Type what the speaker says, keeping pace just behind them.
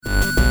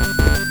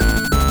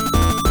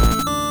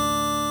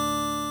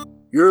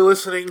You're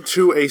listening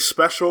to a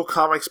special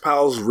Comics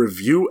Pals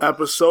review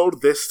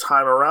episode. This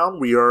time around,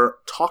 we are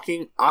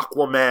talking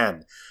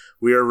Aquaman.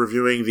 We are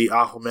reviewing the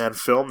Aquaman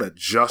film that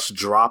just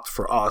dropped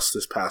for us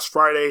this past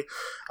Friday,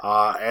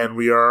 and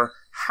we are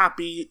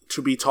happy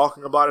to be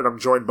talking about it. I'm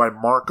joined by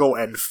Marco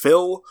and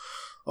Phil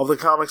of the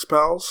Comics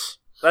Pals.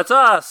 That's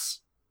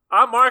us.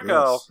 I'm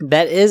Marco. Yes.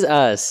 That is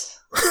us.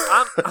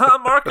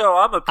 I'm Marco.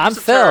 I'm a piece I'm of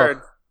Phil.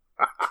 turd.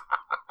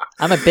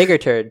 I'm a bigger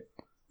turd.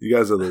 You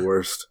guys are the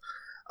worst.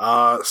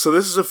 So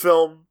this is a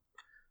film.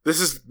 This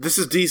is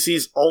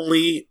DC's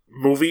only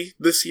movie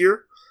this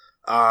year.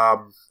 I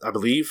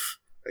believe.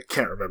 I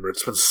can't remember.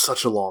 It's been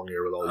such a long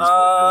year with all these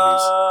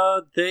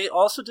movies. They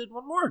also did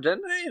one more,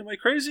 didn't they? Am I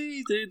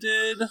crazy? They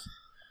did.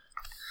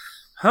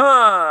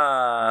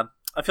 I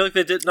feel like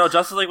they did. No,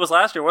 Justice League was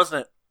last year,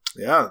 wasn't it?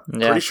 Yeah,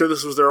 pretty sure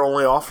this was their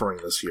only offering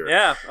this year.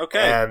 Yeah,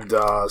 okay. And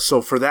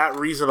so for that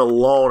reason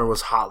alone, it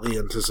was hotly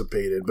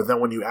anticipated. But then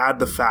when you add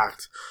the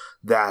fact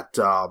that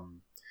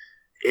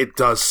it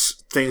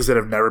does things that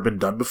have never been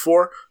done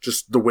before,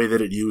 just the way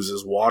that it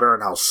uses water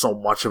and how so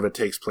much of it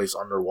takes place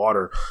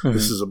underwater,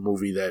 this is a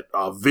movie that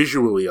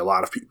visually a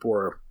lot of people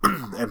are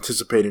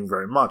anticipating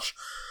very much.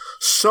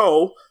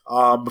 So,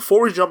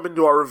 before we jump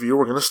into our review,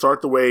 we're going to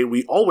start the way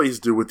we always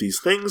do with these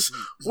things,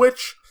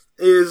 which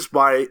is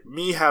by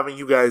me having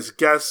you guys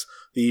guess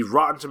the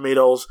Rotten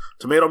Tomatoes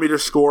tomato meter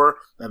score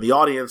and the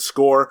audience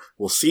score.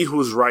 We'll see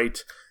who's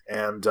right,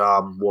 and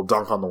we'll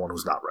dunk on the one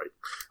who's not right.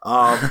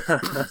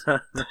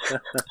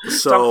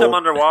 So Dunk them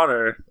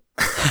underwater.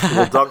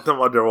 We'll dunk them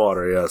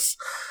underwater. Yes,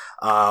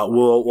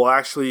 we'll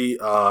actually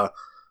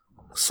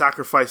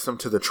sacrifice them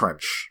to the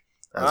trench.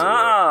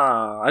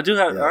 I do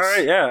have. Yes. All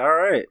right, yeah, all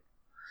right.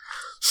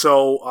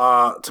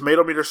 So,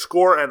 tomato meter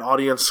score and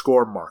audience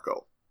score,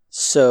 Marco.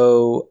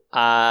 So,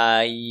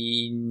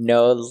 I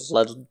know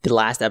the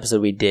last episode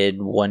we did,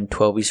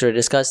 112, we sort of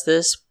discussed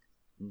this,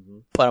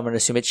 but I'm going to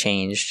assume it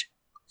changed.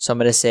 So I'm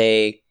going to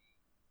say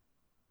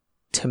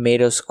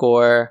tomato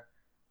score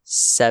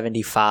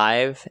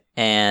 75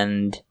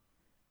 and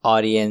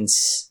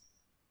audience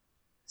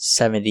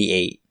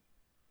 78.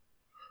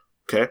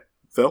 Okay,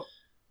 Phil?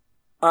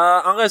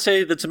 I'm going to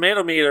say the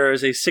tomato meter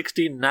is a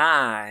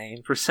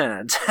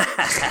 69%.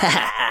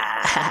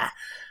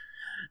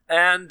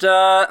 And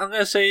I'm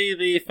going to say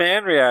the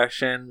fan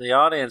reaction, the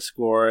audience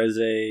score, is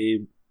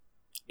a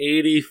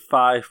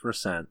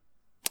 85%.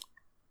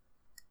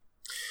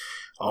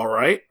 All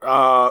right.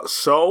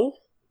 So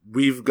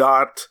we've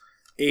got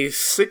a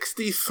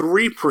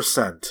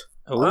 63%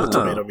 Ooh.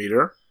 tomato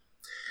meter.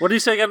 What do you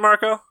say again,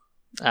 Marco?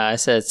 I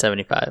said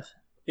 75.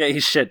 Yeah, you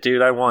shit,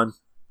 dude. I won.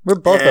 We're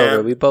both And-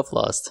 over. We both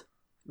lost.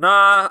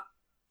 Nah,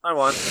 I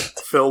won.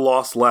 Phil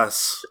lost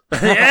less.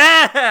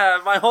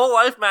 Yeah, my whole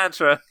life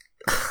mantra.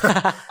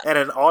 And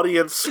an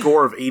audience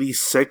score of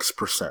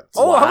 86%.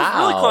 Oh, I was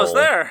really Wow. close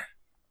there.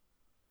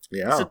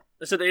 Yeah.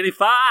 I said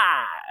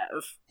 85.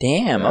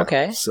 Damn, Yeah.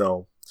 okay.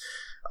 So,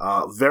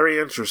 very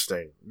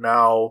interesting.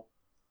 Now,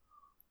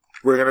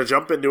 we're going to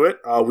jump into it.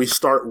 We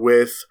start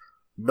with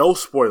no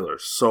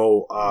spoilers.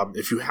 So,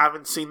 if you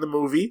haven't seen the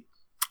movie,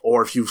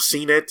 or if you've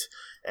seen it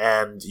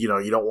and, you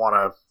don't want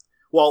to...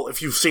 Well,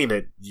 if you've seen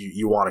it,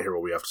 you want to hear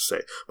what we have to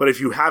say. But if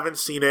you haven't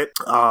seen it,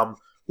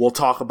 we'll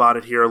talk about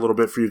it here a little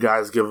bit for you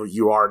guys, give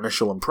you our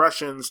initial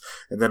impressions,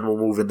 and then we'll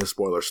move into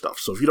spoiler stuff.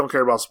 So if you don't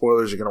care about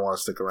spoilers, you're going to want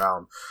to stick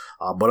around.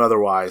 But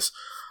otherwise,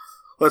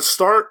 let's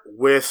start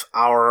with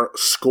our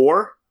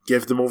score.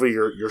 Give the movie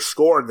your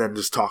score, and then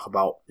just talk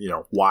about,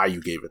 why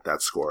you gave it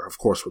that score. Of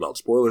course, without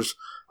spoilers.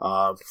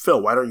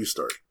 Phil, why don't you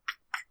start?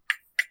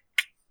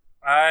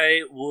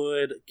 I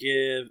would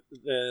give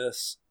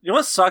this... You know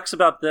what sucks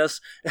about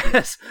this?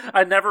 Is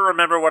I never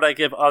remember what I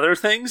give other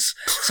things,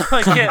 so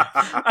I can't.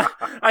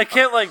 I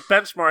can't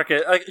benchmark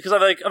it because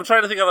I'm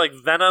trying to think of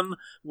Venom,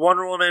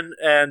 Wonder Woman,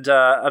 and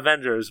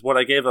Avengers. What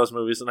I gave those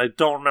movies, and I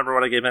don't remember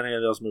what I gave any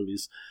of those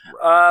movies.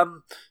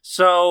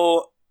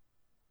 So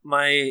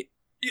my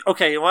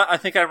okay, you know what? I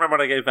think I remember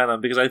what I gave Venom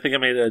because I think I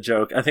made it a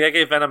joke. I think I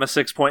gave Venom a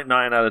 6.9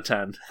 out of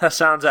 10. That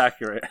sounds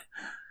accurate.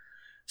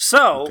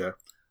 So. Okay.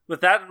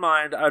 With that in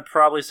mind, I'd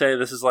probably say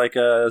this is like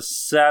a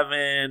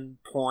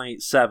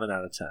 7.7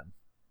 out of 10.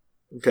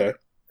 Okay.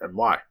 And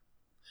why?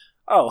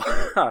 Oh,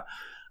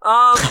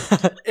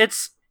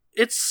 it's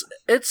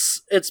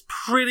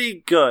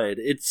pretty good.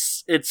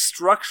 It's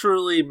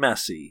structurally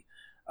messy,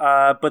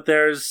 but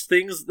there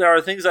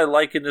are things I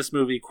like in this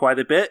movie quite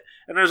a bit,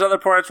 and there's other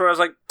parts where I was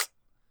like,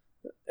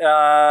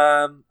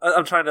 I'm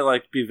trying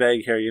to be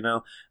vague here,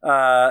 and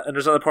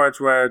there's other parts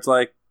where it's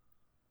like,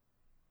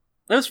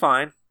 it was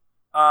fine.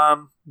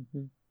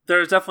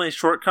 There's definitely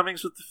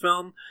shortcomings with the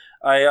film.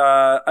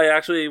 I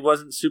actually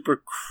wasn't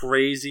super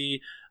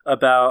crazy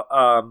about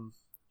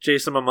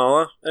Jason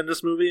Momoa in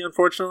this movie,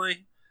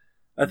 unfortunately.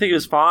 I think he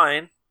was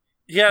fine.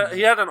 He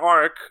had an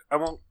arc. I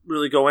won't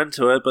really go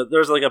into it, but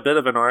there's a bit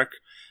of an arc.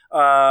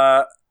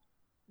 Now,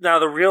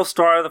 the real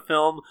star of the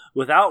film,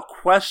 without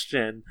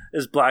question,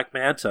 is Black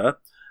Manta.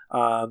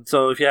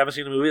 So if you haven't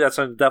seen the movie, that's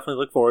something to definitely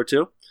look forward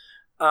to.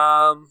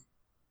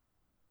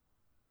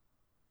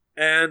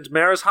 And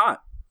Mara's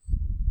hot.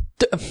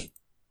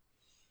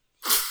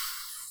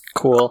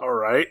 Cool. All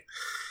right.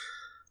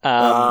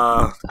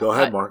 Go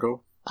ahead,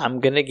 Marco. I'm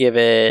going to give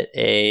it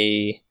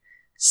a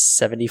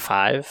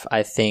 75.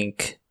 I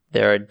think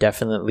there are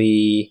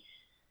definitely,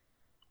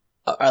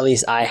 or at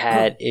least I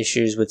had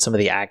issues with some of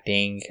the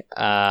acting.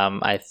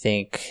 I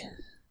think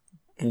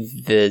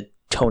the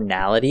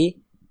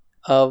tonality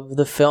of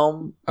the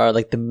film, or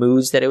like the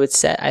moods that it would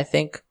set, I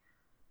think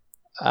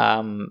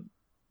I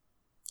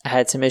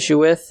had some issue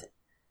with.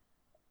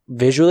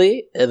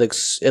 Visually, it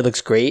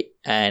looks great,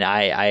 and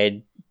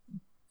I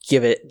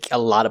give it a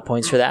lot of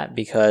points for that,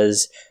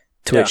 because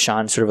to what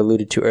Sean sort of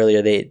alluded to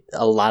earlier,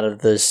 a lot of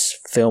this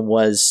film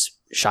was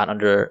shot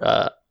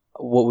under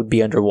what would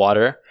be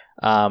underwater,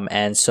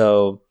 and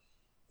so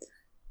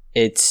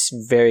it's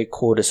very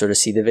cool to sort of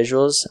see the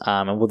visuals,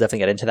 and we'll definitely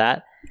get into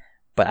that.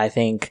 But I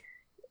think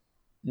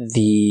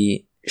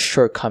the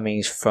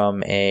shortcomings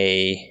from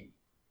a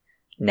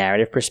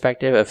narrative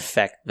perspective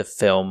affect the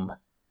film,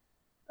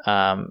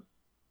 and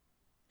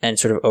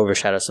sort of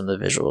overshadow some of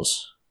the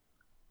visuals.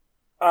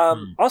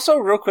 Also,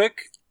 real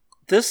quick,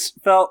 this,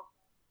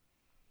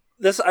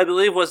 I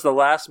believe, was the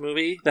last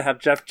movie to have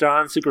Jeff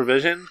Johns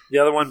supervision. The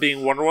other one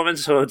being Wonder Woman,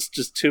 so it's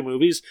just 2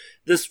 movies.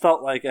 This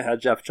felt like it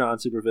had Jeff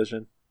Johns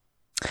supervision.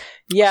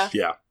 Yeah.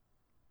 Yeah.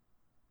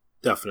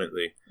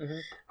 Definitely.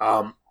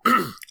 Mm-hmm.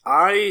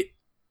 I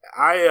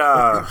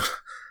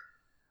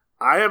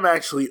am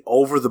actually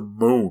over the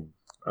moon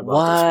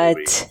about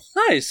this movie.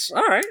 Nice.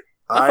 All right.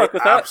 I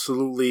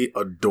absolutely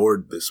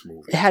adored this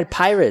movie. It had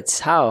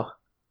pirates. How?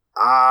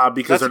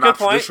 Because they're not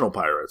traditional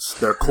pirates.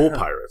 They're cool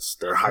pirates.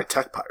 They're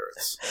high-tech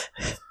pirates.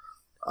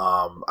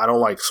 I don't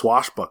like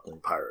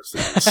swashbuckling pirates. They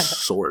use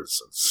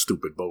swords and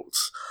stupid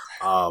boats.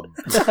 Fuck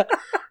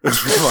Their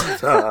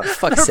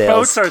sales.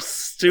 boats are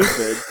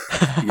stupid.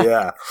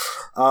 Yeah.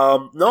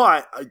 No,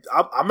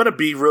 I'm going to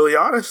be really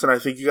honest, and I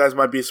think you guys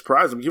might be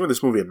surprised. I'm giving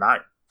this movie a 9.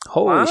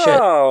 Holy shit.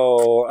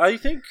 Oh, I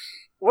think...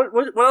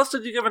 What else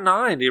did you give a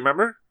 9? Do you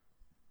remember?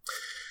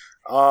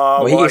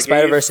 Well, he gave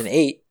Spider-Verse an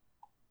 8.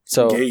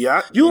 So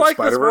you like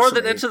this more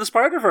than Into the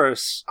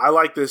Spider-Verse? I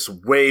like this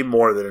way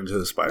more than Into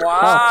the Spider-Verse.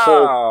 Wow. A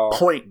whole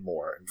point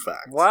more, in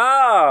fact.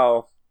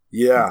 Wow.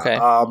 Yeah. Okay.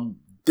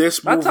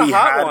 This movie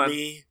had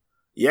me.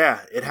 Yeah,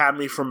 it had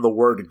me from the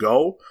word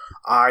go.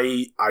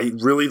 I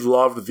really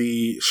loved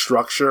the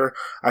structure.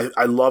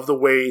 I love the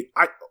way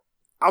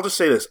I'll just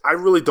say this. I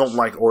really don't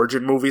like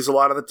origin movies a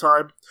lot of the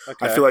time.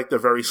 Okay. I feel like they're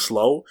very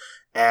slow,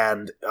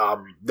 and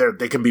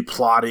they can be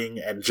plotting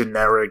and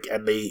generic,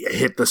 and they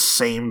hit the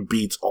same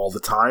beats all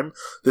the time.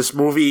 This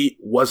movie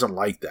wasn't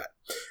like that.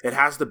 It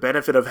has the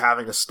benefit of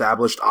having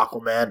established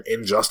Aquaman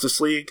in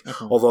Justice League.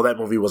 Although that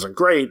movie wasn't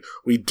great,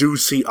 we do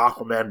see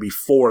Aquaman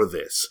before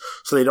this.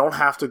 So they don't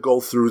have to go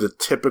through the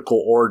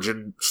typical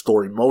origin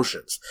story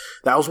motions.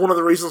 That was one of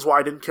the reasons why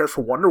I didn't care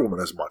for Wonder Woman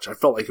as much. I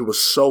felt like it was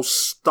so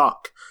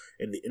stuck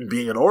in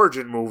being an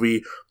origin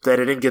movie that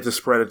it didn't get to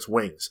spread its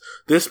wings.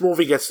 This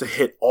movie gets to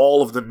hit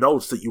all of the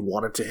notes that you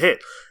want it to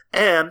hit.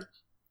 And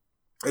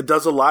it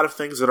does a lot of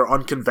things that are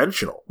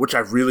unconventional, which I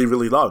really,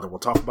 really loved, and we'll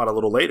talk about a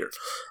little later.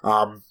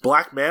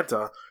 Black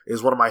Manta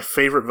is one of my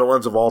favorite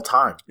villains of all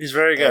time. He's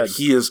very good. And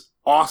he is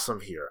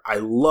awesome here. I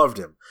loved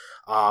him.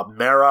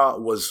 Mara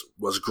was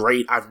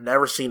great. I've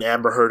never seen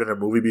Amber Heard in a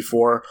movie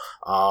before,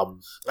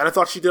 and I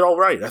thought she did all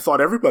right. I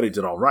thought everybody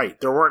did all right.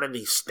 There weren't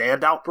any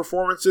standout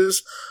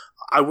performances,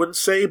 I wouldn't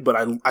say, but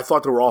I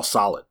thought they were all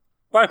solid.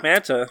 Black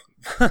Manta.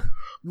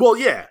 Well,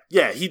 yeah,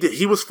 he did.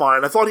 He was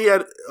fine. I thought he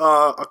had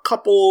a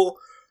couple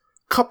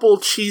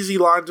cheesy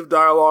lines of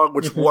dialogue,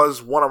 which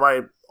was one of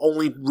my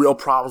only real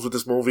problems with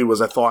this movie.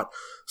 Was I thought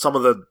some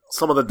of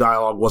the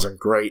dialogue wasn't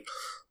great,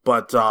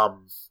 but the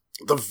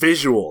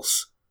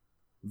visuals.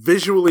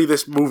 Visually,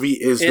 this movie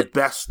is the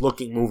best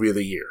looking movie of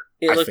the year.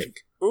 I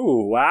think.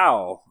 Ooh,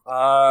 wow.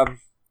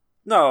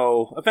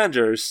 No,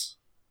 Avengers.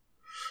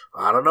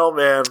 I don't know,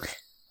 man.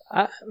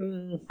 I'd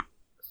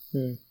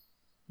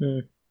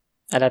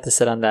have to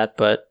sit on that,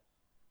 but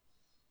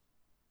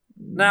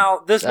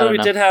now this movie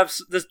did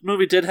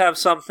have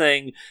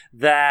something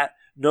that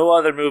no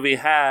other movie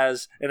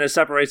has, and it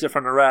separates it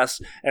from the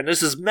rest. And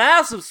this is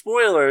massive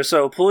spoiler,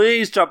 so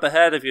please jump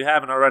ahead if you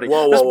haven't already.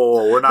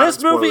 Whoa! We're not.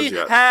 This movie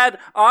had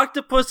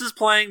octopuses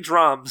playing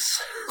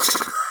drums.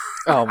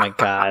 Oh my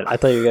god! I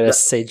thought you were gonna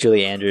say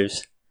Julie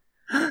Andrews.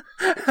 Dude.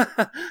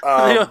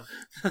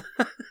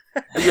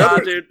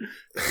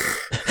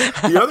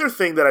 The other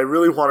thing that I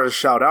really wanted to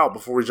shout out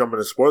before we jump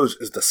into spoilers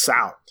is the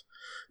sound.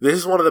 This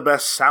is one of the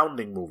best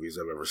sounding movies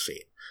I've ever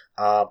seen.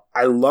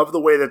 I love the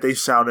way that they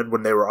sounded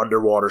when they were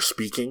underwater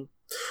speaking.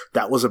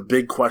 That was a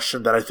big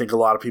question that I think a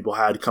lot of people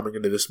had coming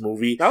into this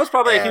movie. That was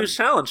probably a huge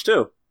challenge,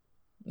 too.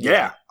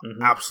 Yeah,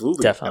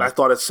 absolutely. Definitely. And I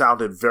thought it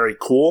sounded very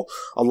cool.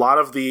 A lot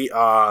of the...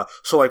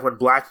 so like when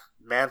Black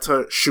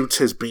Manta shoots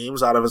his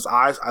beams out of his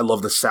eyes, I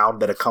love the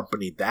sound that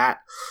accompanied that.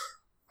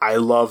 I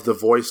love the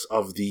voice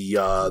of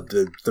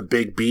the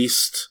big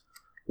beast,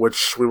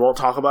 which we won't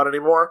talk about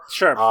anymore.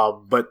 Sure.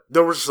 But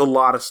there was just a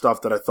lot of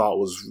stuff that I thought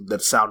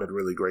that sounded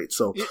really great.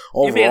 So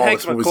overall,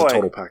 this movie's a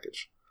total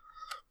package.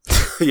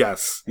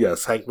 Yes,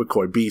 Hank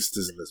McCoy, Beast,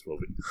 is in this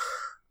movie.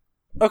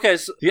 Okay,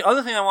 so the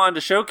other thing I wanted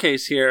to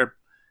showcase here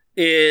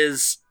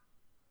is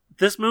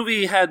this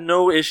movie had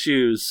no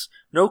issues,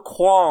 no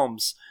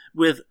qualms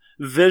with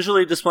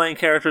visually displaying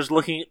characters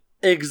looking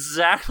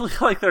exactly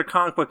like their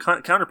comic book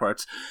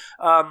counterparts.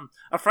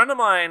 A friend of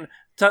mine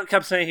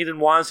kept saying he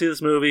didn't want to see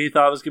this movie. He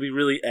thought it was going to be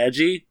really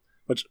edgy,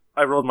 which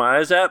I rolled my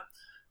eyes at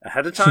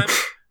ahead of time.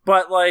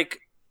 But, like,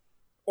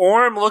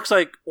 Orm looks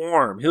like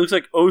Orm. He looks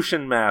like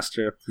Ocean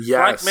Master.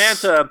 Yes. Black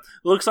Manta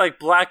looks like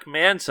Black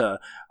Manta.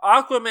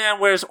 Aquaman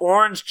wears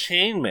orange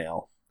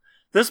chainmail.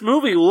 This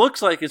movie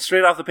looks like it's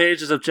straight off the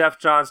pages of Jeff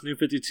Johns' New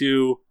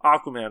 52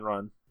 Aquaman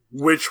run.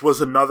 Which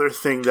was another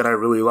thing that I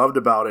really loved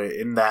about it,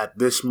 in that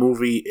this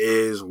movie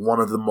is one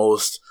of the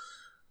most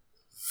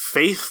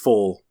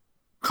faithful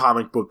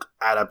comic book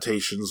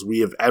adaptations we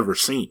have ever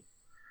seen.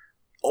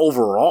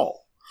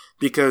 Overall.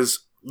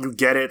 Because you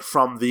get it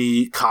from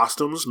the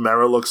costumes.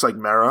 Mera looks like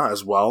Mera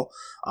as well.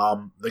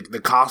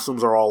 The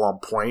costumes are all on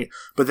point.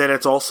 But then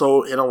it's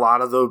also in a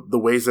lot of the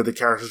ways that the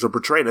characters are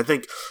portrayed. I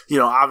think,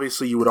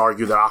 obviously you would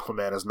argue that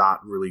Aquaman is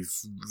not really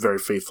very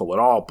faithful at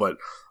all. But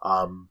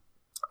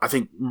I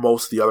think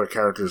most of the other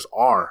characters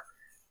are.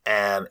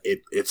 And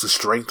it's a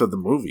strength of the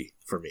movie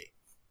for me.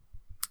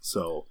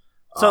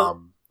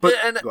 But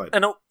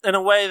in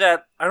a way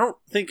that I don't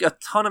think a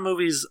ton of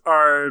movies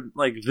are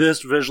like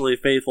this visually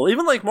faithful.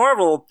 Even like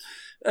Marvel,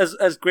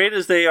 as great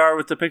as they are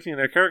with depicting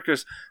their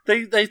characters,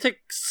 they take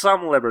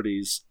some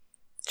liberties.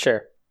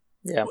 Sure.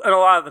 Yeah. And a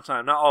lot of the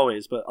time, not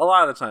always, but a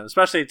lot of the time,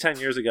 especially 10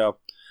 years ago.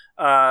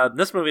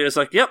 This movie is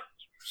like, yep,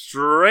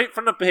 straight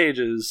from the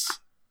pages.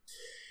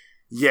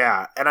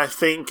 Yeah, and I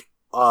think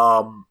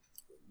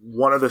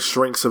one of the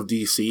strengths of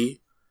DC,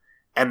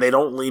 and they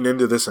don't lean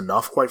into this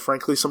enough, quite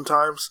frankly,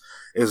 sometimes,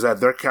 is that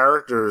their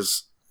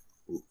characters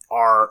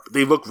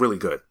they look really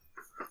good.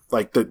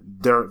 Like,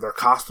 their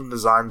costume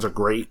designs are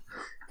great,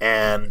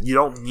 and you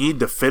don't need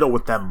to fiddle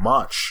with them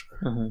much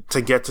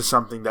to get to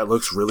something that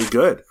looks really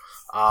good.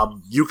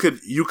 You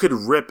could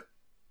rip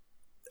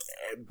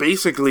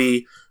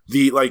basically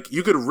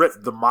you could rip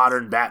the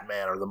modern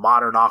Batman or the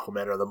modern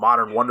Aquaman or the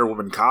modern Wonder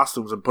Woman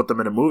costumes and put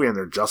them in a movie and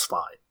they're just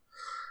fine.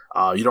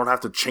 You don't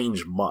have to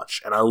change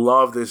much. And I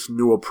love this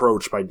new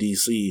approach by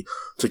DC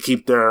to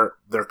keep their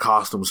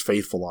costumes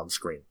faithful on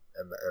screen.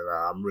 And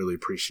I'm really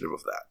appreciative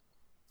of that.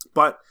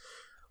 But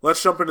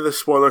let's jump into the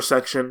spoiler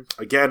section.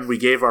 Again, we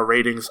gave our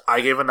ratings.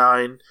 I gave a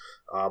 9.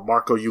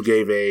 Marco, you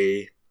gave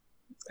a...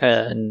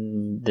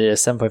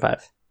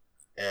 7.5.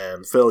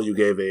 And Phil, you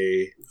gave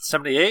a...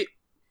 78.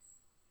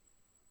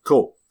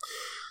 Cool.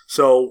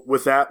 So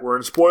with that, we're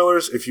in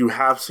spoilers. If you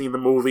have seen the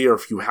movie or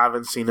if you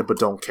haven't seen it but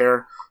don't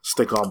care,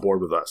 stick on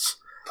board with us.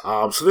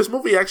 So this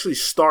movie actually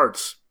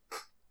starts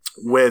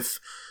with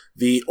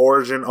the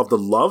origin of the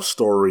love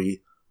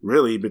story,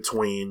 really,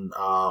 between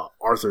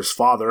Arthur's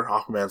father,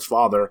 Aquaman's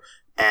father,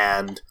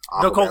 and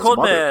Aquaman's Nicole Kidman.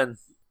 mother.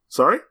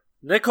 Sorry?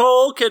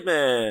 Nicole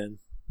Kidman.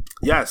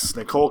 Yes,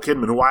 Nicole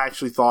Kidman, who I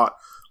actually thought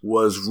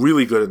was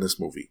really good in this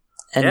movie.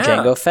 And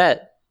Jango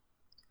Fett.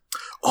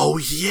 Oh,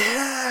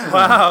 yeah!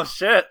 Wow,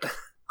 shit.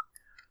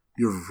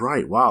 You're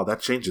right. Wow,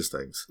 that changes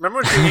things. Remember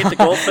when she ate the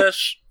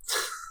goldfish?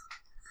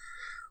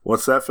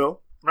 What's that,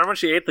 Phil? Remember when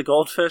she ate the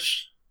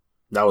goldfish?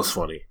 That was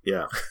funny,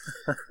 yeah.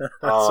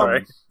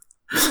 Sorry.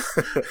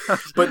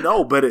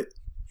 But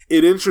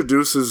it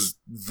introduces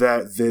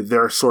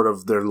their sort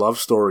of their love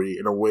story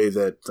in a way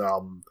that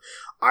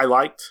I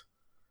liked.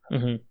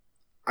 Mm-hmm.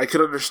 I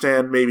could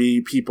understand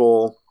maybe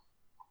people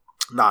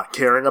not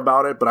caring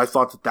about it, but I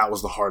thought that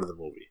was the heart of the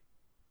movie.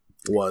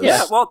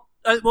 Yeah, well,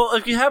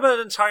 if you have an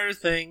entire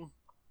thing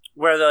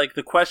where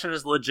the question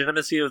is the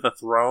legitimacy of the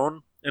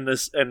throne in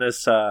this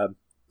a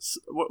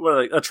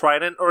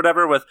trident or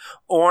whatever with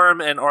Orm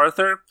and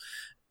Arthur,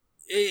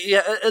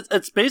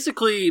 it's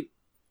basically,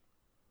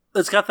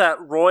 it's got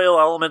that royal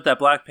element that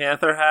Black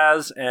Panther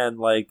has and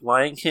like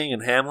Lion King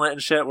and Hamlet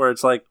and shit, where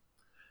it's like,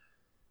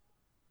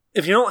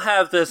 if you don't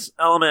have this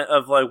element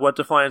of like what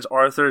defines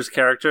Arthur's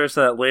character,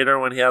 so that later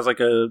when he has like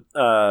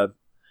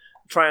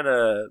trying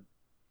to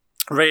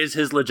raise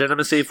his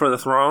legitimacy for the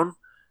throne,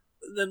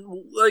 then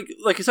like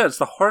you said, it's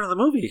the heart of the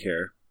movie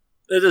here.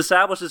 It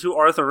establishes who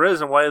Arthur is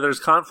and why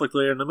there's conflict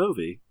later in the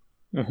movie.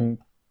 Mm-hmm.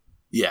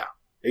 Yeah,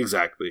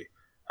 exactly.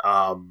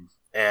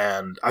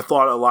 And I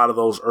thought a lot of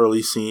those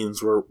early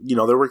scenes were, they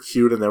were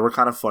cute and they were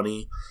kind of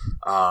funny.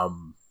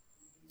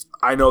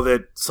 I know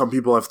that some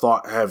people have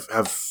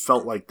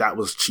felt like that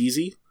was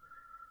cheesy.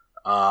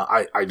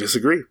 I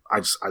disagree.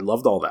 I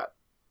loved all that.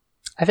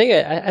 I think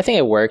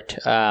it worked.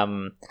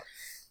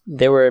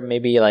 There were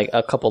maybe like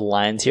a couple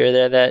lines here or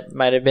there that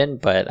might have been,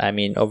 but I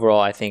mean, overall,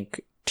 I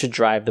think to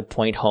drive the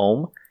point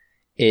home,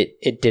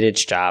 it did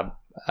its job.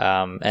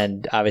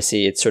 And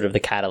obviously, it's sort of the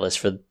catalyst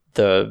for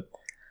the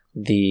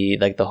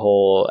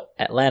whole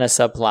Atlanta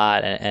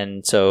subplot,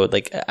 and so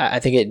like I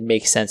think it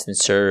makes sense and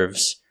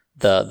serves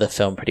the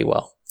film pretty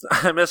well.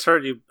 I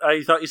misheard you.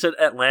 I thought you said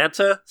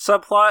Atlanta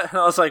subplot, and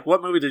I was like,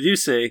 "What movie did you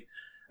see?"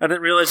 I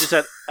didn't realize you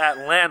said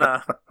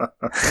Atlanta.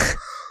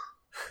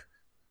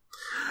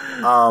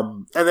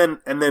 And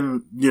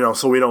then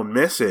so we don't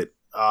miss it.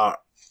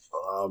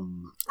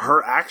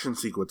 Her action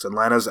sequence,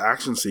 Atlanta's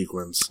action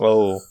sequence,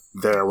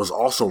 there was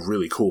also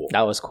really cool.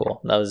 That was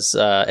cool. That was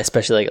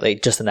especially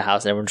like just in the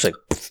house and everyone just like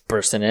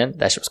bursting in.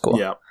 That shit was cool.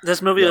 Yeah,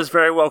 this movie is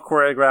very well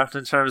choreographed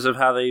in terms of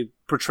how they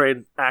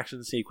portrayed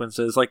action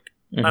sequences. Like,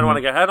 I don't want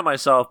to get ahead of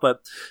myself,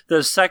 but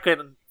the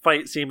second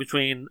fight scene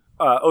between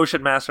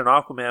Ocean Master and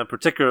Aquaman,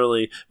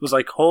 particularly, was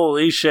like,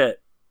 holy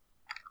shit.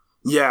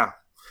 Yeah,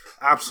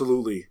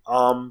 absolutely.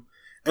 And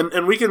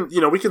we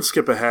can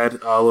skip ahead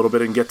a little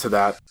bit and get to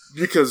that,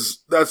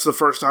 because that's the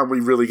first time we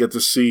really get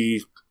to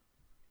see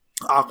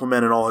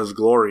Aquaman in all his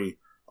glory.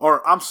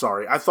 Or, I'm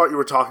sorry, I thought you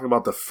were talking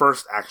about the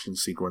first action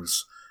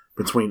sequence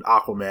between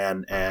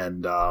Aquaman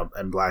and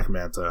Black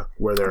Manta,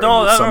 where they're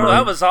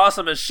that was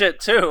awesome as shit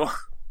too.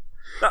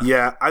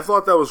 Yeah, I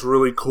thought that was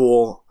really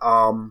cool.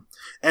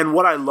 And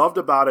what I loved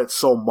about it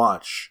so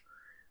much,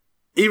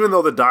 even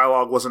though the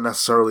dialogue wasn't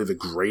necessarily the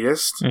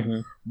greatest,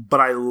 but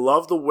I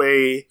love the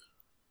way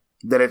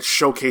that it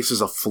showcases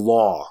a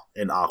flaw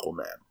in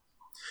Aquaman.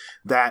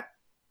 That,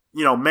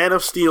 Man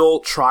of Steel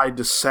tried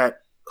to set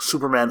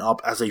Superman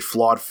up as a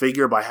flawed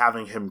figure by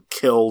having him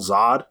kill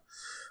Zod,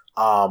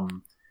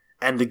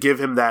 and to give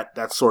him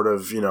that sort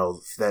of,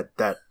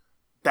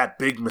 that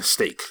big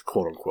mistake,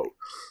 quote unquote.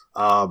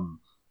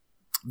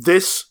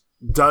 This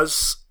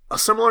does a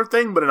similar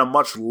thing, but in a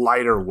much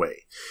lighter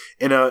way,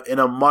 in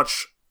a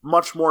much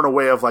more in a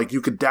way of like,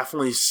 you could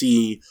definitely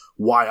see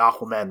why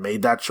Aquaman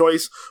made that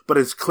choice, but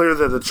it's clear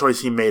that the choice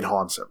he made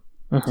haunts him.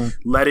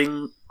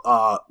 Letting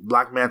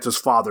Black Manta's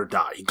father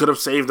die. He could have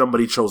saved him,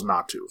 but he chose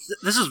not to.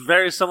 This is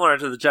very similar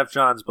to the Jeff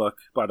Johns book,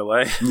 by the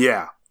way.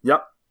 Yeah.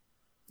 Yep.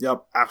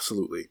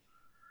 Absolutely.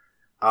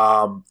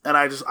 And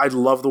I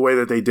love the way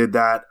that they did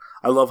that.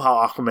 I love how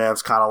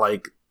Aquaman's kind of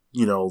like,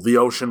 the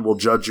ocean will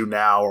judge you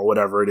now, or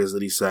whatever it is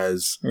that he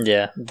says.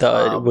 Yeah.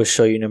 It will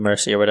show you no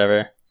mercy or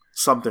whatever.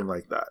 Something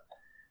like that.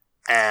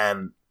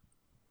 And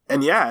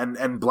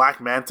Black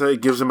Manta,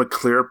 it gives him a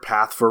clear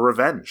path for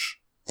revenge.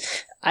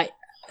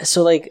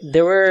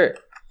 There were,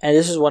 and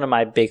this was one of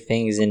my big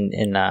things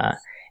in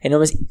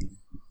almost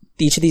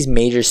each of these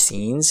major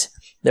scenes,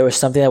 there was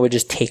something that would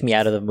just take me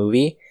out of the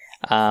movie.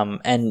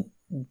 And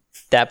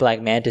that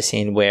Black Manta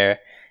scene where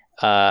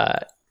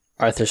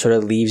Arthur sort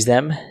of leaves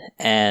them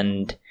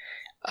and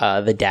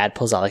the dad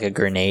pulls out like a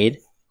grenade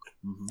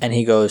and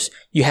he goes,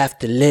 "You have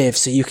to live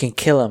so you can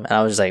kill him." And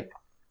I was like,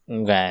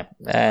 okay.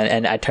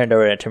 And I turned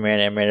over to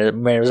Miranda, and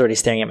Miranda was already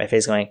staring at my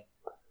face going,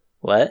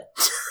 what?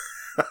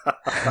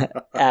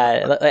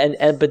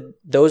 But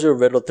those were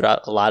riddled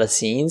throughout a lot of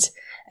scenes.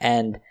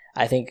 And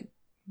I think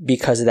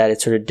because of that,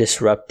 it sort of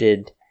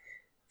disrupted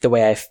the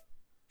way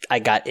I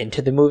got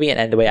into the movie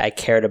and the way I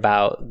cared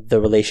about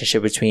the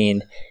relationship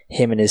between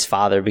him and his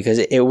father, because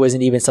it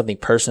wasn't even something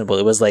personable.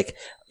 It was like,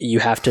 you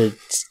have to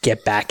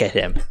get back at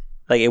him.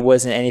 Like, it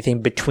wasn't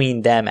anything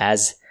between them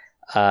as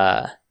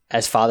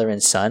father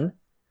and son.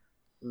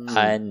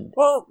 And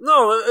well,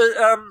 no,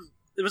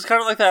 it was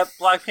kind of like that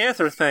Black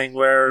Panther thing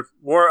where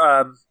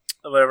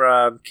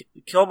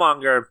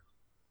Killmonger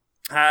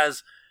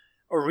has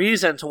a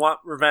reason to want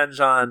revenge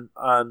on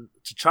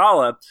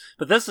T'Challa,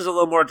 but this is a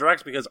little more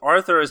direct because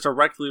Arthur is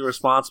directly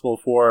responsible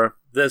for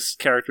this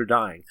character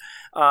dying.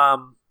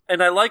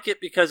 And I like it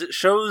because it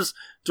shows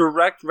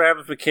direct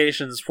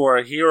ramifications for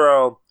a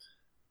hero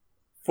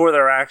for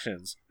their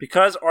actions.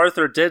 Because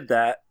Arthur did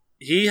that,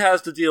 he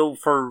has to deal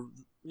for,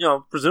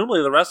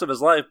 presumably the rest of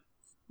his life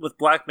with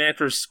Black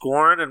Manta's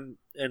scorn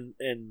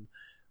and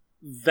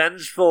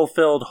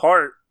vengeful-filled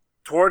heart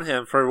toward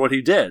him for what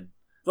he did.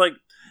 Like,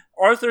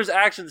 Arthur's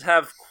actions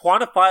have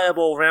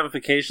quantifiable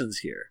ramifications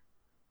here.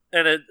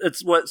 And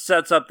it's what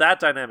sets up that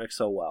dynamic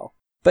so well.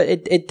 But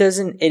it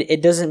doesn't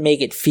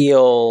make it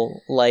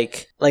feel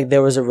like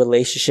there was a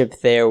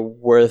relationship there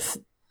worth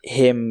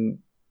him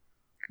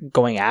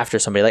going after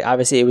somebody. Like,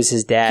 obviously it was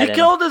his dad. He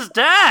killed his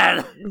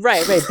dad!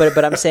 Right.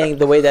 But I'm saying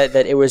the way that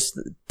it was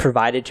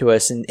provided to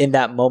us in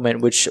that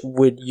moment, which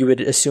you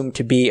would assume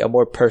to be a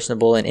more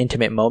personable and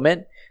intimate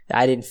moment,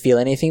 I didn't feel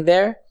anything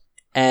there.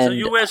 And so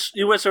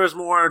you wish there was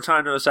more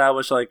time to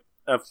establish like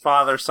a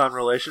father-son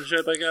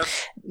relationship, I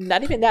guess?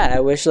 Not even that.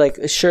 I wish,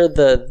 sure,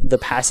 the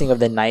passing of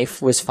the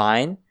knife was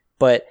fine,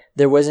 but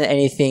there wasn't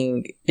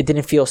anything. It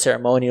didn't feel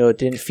ceremonial. It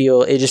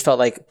just felt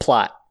like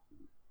plot.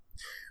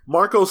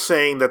 Marco's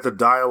saying that the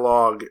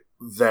dialogue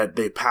that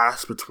they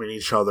passed between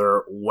each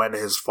other when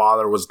his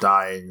father was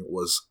dying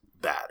was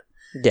bad.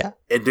 Yeah,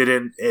 it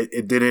didn't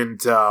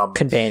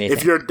convey anything.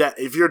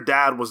 If your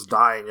dad was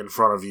dying in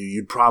front of you,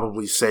 you'd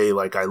probably say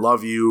like "I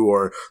love you,"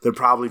 or there'd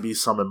probably be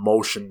some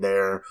emotion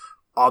there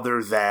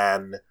other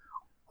than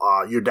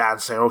your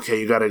dad saying, "Okay,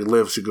 you got to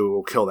live, so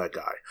go kill that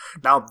guy."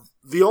 Now,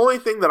 the only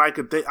thing that I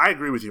could think, I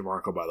agree with you,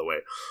 Marco, by the way.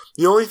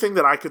 The only thing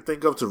that I could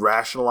think of to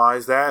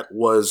rationalize that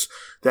was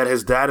that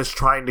his dad is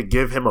trying to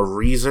give him a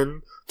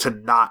reason to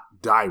not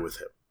die with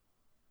him.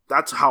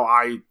 That's how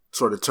I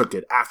sort of took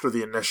it after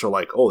the initial,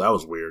 like, oh, that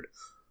was weird.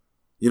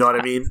 You know what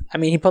I mean? I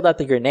mean, he pulled out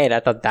the grenade.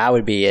 I thought that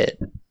would be it.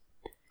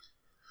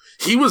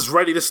 He was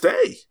ready to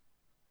stay.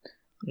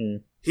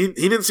 he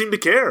didn't seem to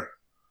care.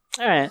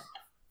 All right.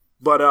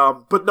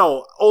 But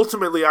no,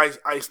 ultimately, I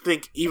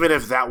think even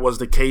if that was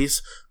the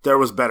case, there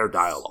was better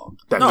dialogue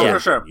that for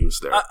sure.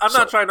 used there. I'm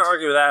not trying to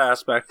argue that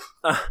aspect.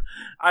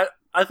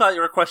 I thought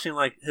you were questioning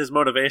like his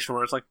motivation,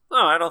 where it's like, no,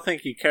 I don't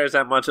think he cares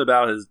that much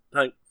about his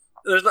like.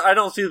 I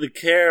don't see the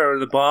care or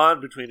the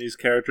bond between these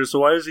characters.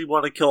 So why does he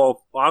want to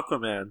kill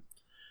Aquaman?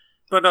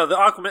 But no, the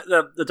Aquaman,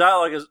 the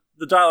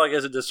dialogue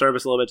is a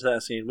disservice a little bit to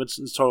that scene, which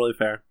is totally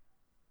fair.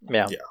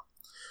 Yeah.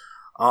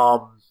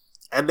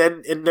 And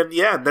then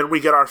we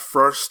get our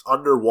first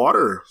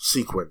underwater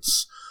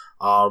sequence,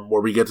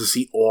 where we get to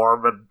see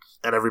Orm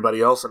and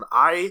everybody else. And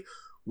I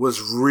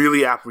was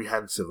really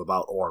apprehensive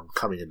about Orm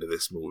coming into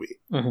this movie.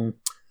 Mm-hmm.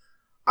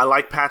 I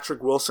like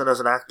Patrick Wilson as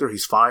an actor.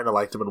 He's fine. I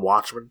liked him in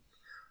Watchmen.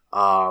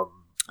 But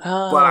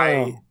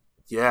I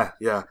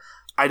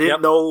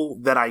didn't know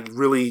that I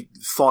really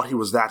thought he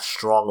was that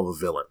strong of a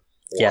villain.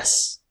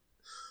 Yes.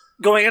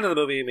 Going into the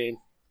movie, you mean?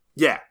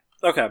 Yeah.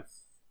 Okay.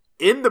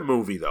 In the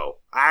movie, though,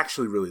 I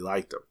actually really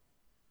liked him.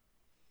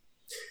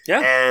 Yeah.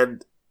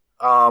 And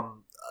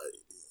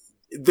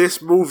this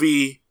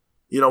movie,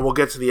 we'll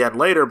get to the end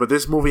later, but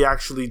this movie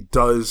actually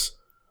does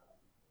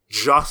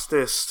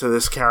justice to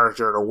this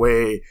character in a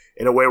way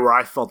where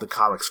I felt the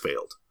comics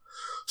failed.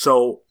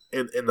 So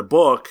in the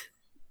book,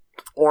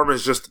 Orm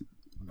is just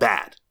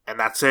bad, and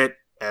that's it,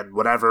 and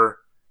whatever.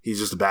 He's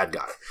just a bad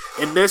guy.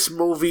 In this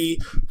movie,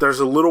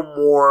 there's a little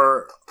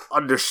more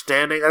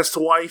understanding as to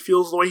why he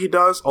feels the way he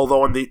does.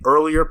 Although in the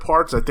earlier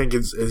parts, I think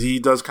he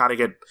does kind of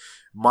get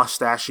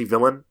mustachy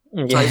villain.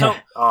 Yeah.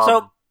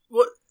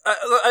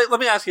 Let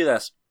me ask you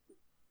this,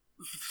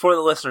 for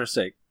the listener's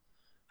sake: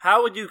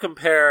 how would you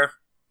compare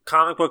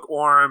comic book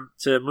Orm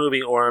to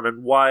movie Orm,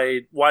 and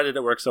why did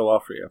it work so well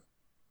for you?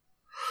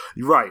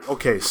 Right.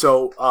 Okay.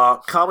 So,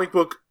 comic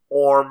book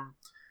Orm,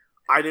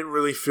 I didn't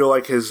really feel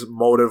like his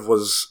motive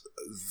was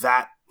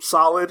that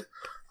solid.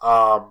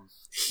 To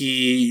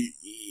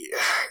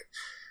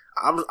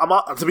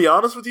be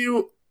honest with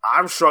you,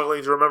 I'm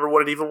struggling to remember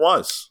what it even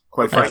was,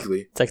 quite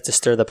frankly. It's like to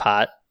stir the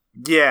pot.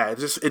 Yeah, it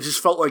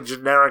just felt like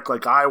generic,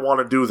 like I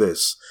want to do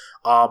this.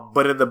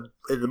 But in the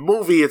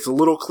movie, it's a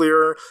little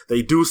clearer.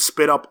 They do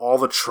spit up all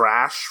the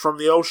trash from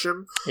the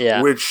ocean,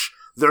 which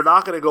they're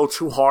not going to go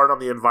too hard on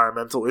the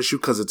environmental issue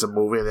because it's a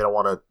movie and they don't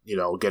want to,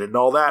 get into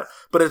all that.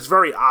 But it's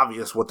very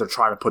obvious what they're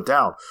trying to put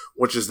down,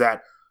 which is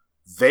that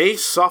they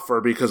suffer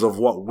because of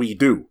what we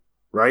do,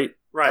 right?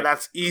 Right. And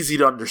that's easy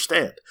to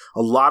understand.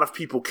 A lot of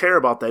people care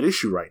about that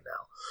issue right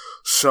now.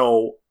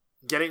 So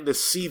getting to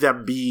see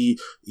them be,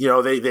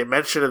 they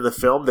mention in the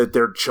film that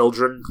their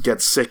children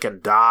get sick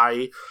and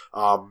die.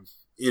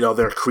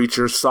 Their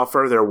creatures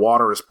suffer. Their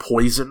water is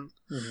poison.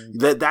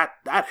 Mm-hmm.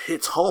 That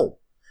hits home.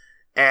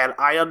 And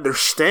I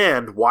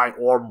understand why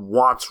Orm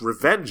wants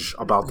revenge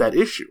about that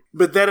issue.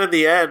 But then in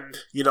the end,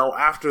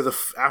 after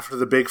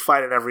the big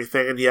fight and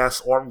everything, and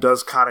yes, Orm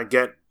does kind of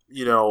get,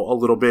 a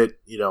little bit,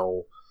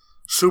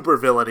 super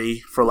villainy,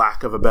 for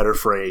lack of a better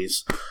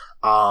phrase.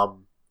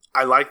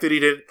 I like that he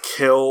didn't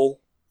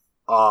kill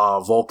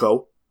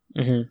Volko,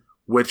 mm-hmm.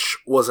 which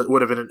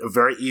would have been a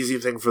very easy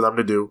thing for them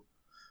to do,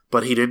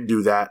 but he didn't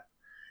do that.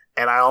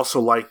 And I also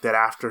like that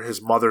after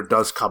his mother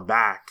does come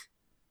back,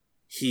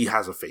 he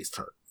has a face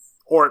turn.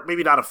 Or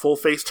maybe not a full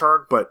face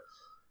turn, but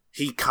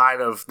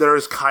there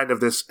is kind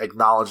of this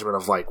acknowledgement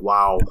of like,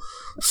 wow,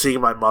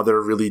 seeing my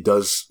mother really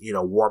does,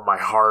 warm my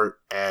heart.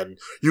 And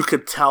you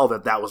could tell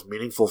that was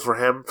meaningful for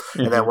him.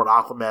 Mm-hmm. And then when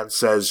Aquaman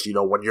says,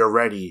 when you're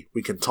ready,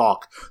 we can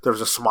talk,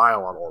 there's a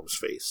smile on Orm's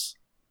face.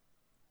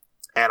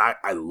 And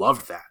I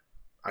loved that.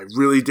 I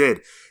really did.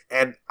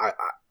 And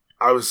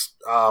I was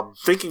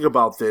thinking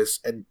about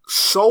this, and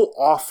so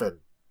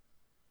often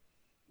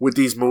with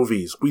these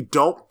movies, we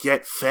don't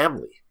get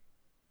family.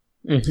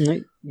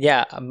 Mm-hmm.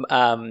 Yeah.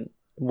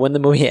 When the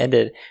movie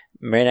ended,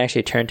 Marion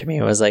actually turned to me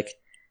and was like,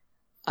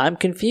 "I'm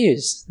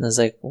confused." And I was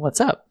like,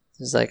 "What's up?"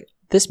 He was like,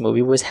 "This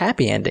movie was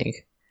happy ending."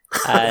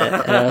 And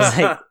I was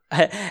like,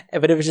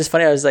 but it was just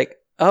funny. I was like,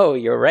 "Oh,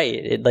 you're right.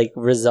 It like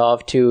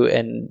resolved to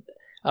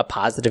a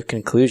positive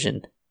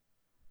conclusion."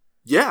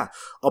 Yeah,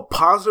 a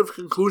positive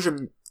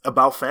conclusion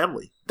about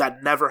family.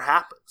 That never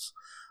happens.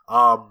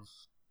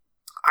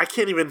 I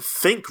can't even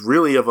think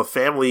really of a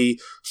family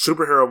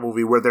superhero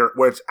movie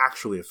where it's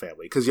actually a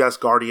family. Because yes,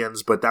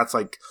 Guardians, but that's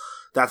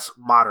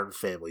modern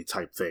family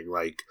type thing.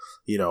 Like,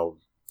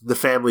 the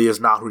family is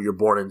not who you're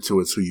born into;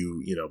 it's who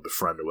you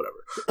befriend or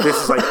whatever. This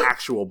is like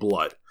actual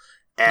blood.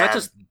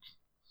 And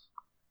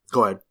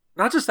go ahead.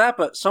 Not just that,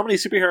 but so many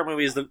superhero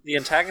movies, the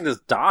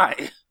antagonists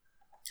die.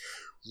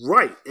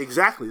 Right,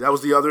 exactly. That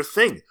was the other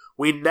thing.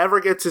 We never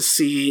get to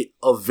see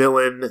a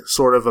villain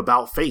sort of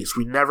about face.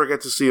 We never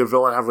get to see a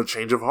villain have a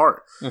change of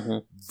heart. Mm-hmm.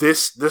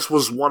 This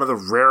was one of the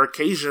rare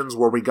occasions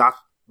where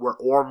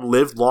Orm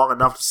lived long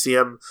enough to see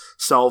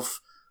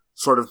himself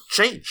sort of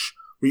change.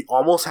 We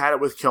almost had it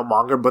with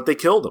Killmonger, but they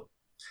killed him.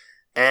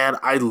 And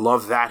I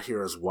love that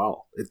here as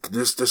well.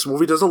 This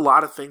movie does a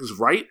lot of things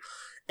right,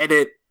 and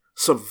it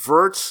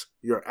subverts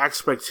your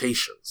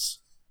expectations.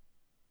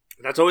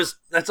 That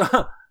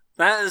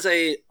is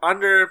a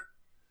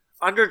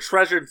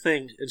under-treasured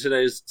thing in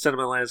today's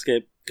cinema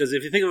landscape. Because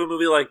if you think of a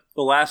movie like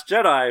The Last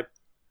Jedi,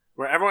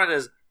 where everyone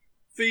is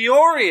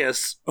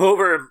furious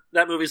over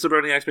that movie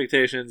subverting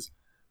expectations,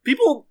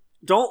 people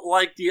don't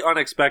like the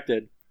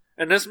unexpected.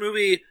 And this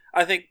movie,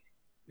 I think,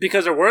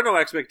 because there were no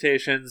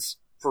expectations,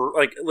 for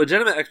like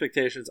legitimate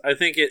expectations, I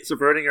think it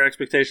subverting your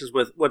expectations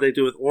with what they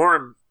do with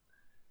Orm,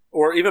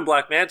 or even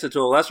Black Manta to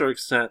a lesser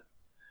extent,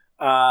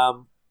 I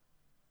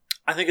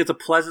think it's a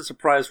pleasant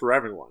surprise for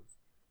everyone.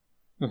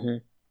 Mm-hmm.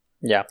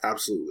 Yeah,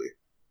 absolutely.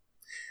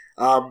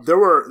 There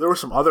were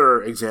some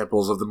other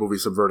examples of the movie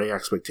subverting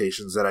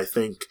expectations that I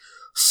think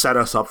set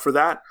us up for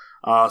that.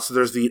 So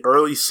there's the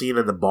early scene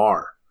in the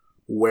bar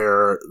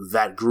where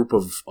that group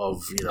of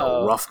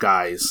rough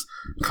guys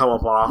come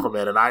up on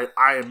Aquaman, and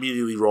I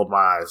immediately rolled my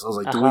eyes. I was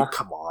like, dude,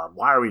 come on,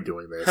 why are we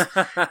doing this?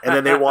 And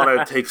then they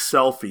want to take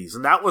selfies,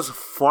 and that was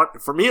fun.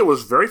 For me, it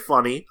was very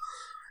funny,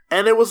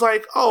 and it was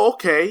like, oh,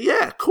 okay,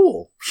 yeah,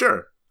 cool,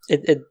 sure.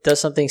 It does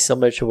something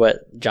similar to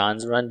what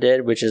John's run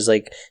did, which is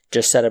like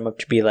just set him up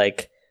to be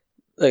like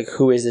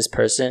who is this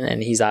person?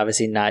 And he's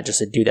obviously not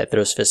just a dude that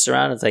throws fists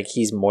around. It's like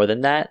he's more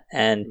than that,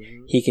 and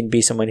he can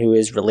be someone who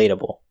is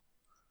relatable.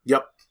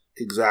 Yep,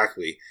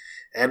 exactly.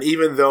 And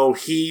even though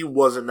he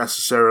wasn't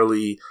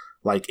necessarily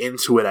like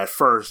into it at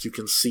first, you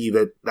can see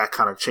that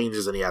kind of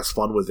changes and he has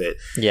fun with it.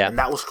 Yeah, and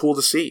that was cool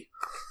to see.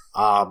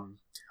 I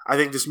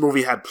think this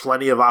movie had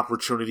plenty of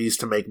opportunities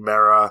to make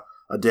Mera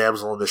a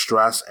damsel in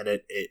distress, and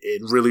it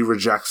really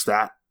rejects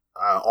that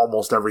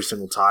almost every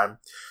single time.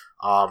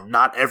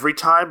 Not every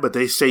time, but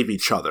they save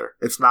each other.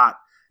 It's not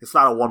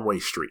a one-way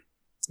street.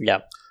 Yeah.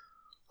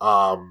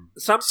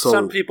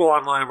 Some people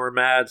online were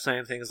mad,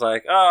 saying things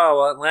like, "Oh,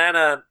 well,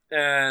 Atlanta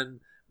and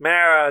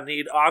Mara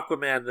need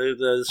Aquaman,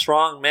 the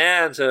strong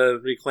man, to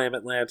reclaim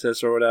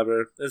Atlantis or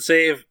whatever, and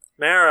save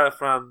Mara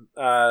from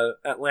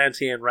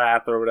Atlantean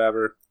wrath or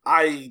whatever."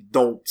 I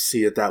don't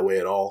see it that way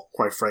at all,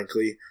 quite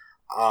frankly.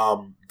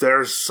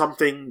 There's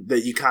something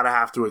that you kind of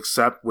have to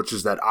accept, which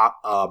is that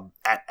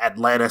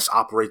Atlantis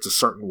operates a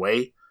certain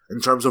way in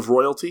terms of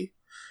royalty,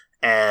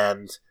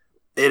 and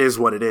it is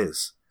what it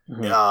is.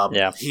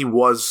 Yeah. He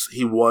was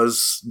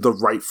the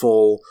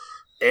rightful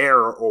heir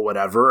or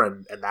whatever,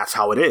 and that's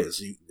how it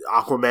is.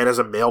 Aquaman is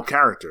a male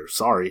character.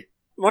 Sorry.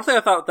 One thing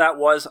I thought that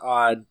was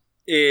odd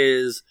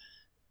is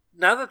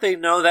now that they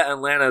know that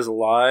Atlanta is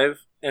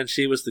alive and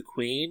she was the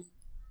queen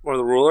or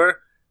the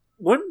ruler,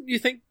 wouldn't you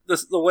think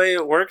the way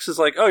it works is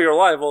like, oh, you're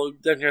alive, well,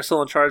 then you're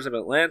still in charge of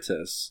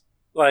Atlantis.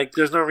 Like,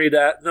 there's no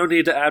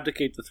need to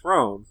abdicate the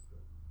throne.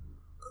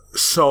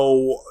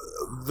 So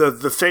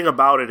the thing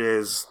about it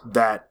is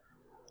that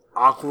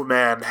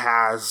Aquaman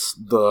has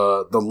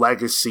the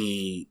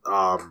legacy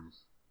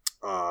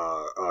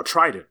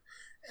trident,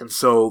 and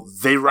so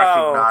they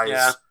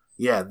recognize,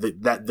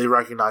 that they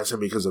recognize him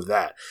because of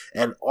that,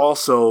 and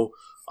also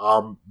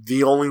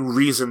the only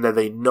reason that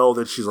they know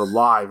that she's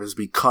alive is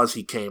because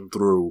he came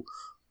through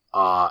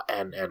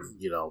and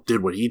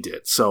did what he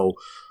did. So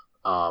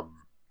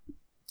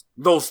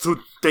those two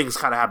things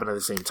kind of happen at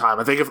the same time.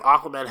 I think if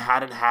Aquaman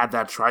hadn't had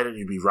that trident,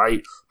 you'd be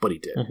right, but he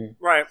did.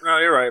 Mm-hmm. Right? No,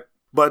 you're right.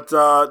 But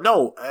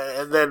no,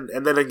 and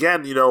then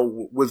again,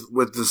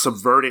 with the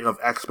subverting of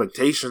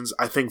expectations,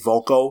 I think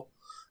Volko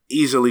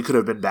easily could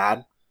have been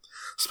bad,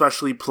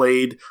 especially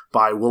played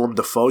by Willem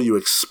Dafoe. You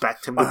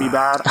expect him to be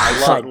bad. I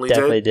certainly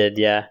definitely did.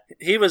 Yeah,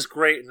 he was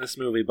great in this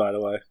movie, by the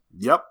way.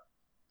 Yep,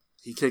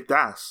 he kicked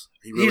ass.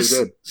 He really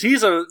did.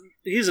 He's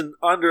an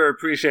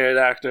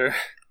underappreciated actor.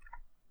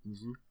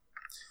 Mm-hmm.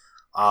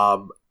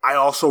 I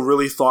also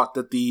really thought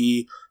that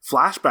the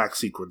flashback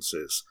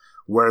sequences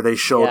where they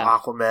showed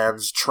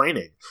Aquaman's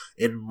training.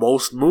 In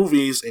most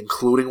movies,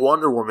 including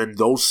Wonder Woman,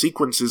 those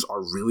sequences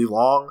are really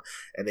long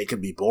and they can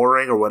be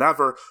boring or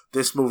whatever.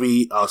 This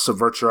movie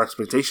subverts your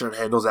expectation and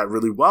handles that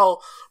really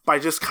well by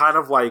just kind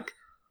of like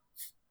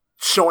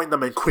showing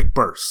them in quick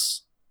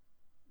bursts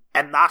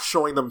and not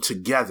showing them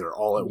together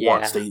all at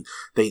once.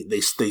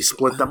 They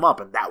split them up,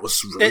 and that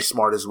was really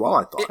smart as well,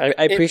 I thought.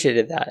 I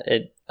appreciated that.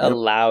 It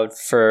allowed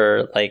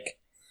for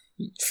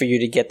you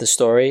to get the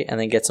story and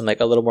then get some a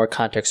little more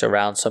context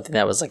around something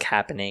that was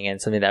happening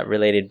and something that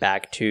related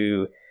back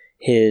to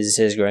his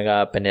growing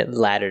up, and it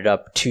laddered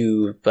up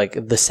to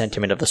the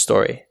sentiment of the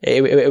story.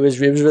 It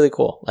was really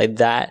cool.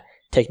 That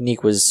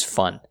technique was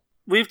fun.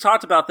 We've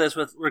talked about this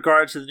with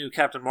regards to the new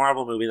Captain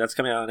Marvel movie that's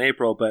coming out in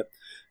April, but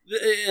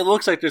it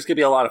looks like there's going to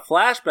be a lot of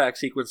flashback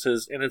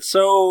sequences, and it's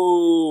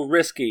so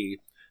risky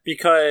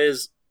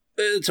because,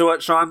 to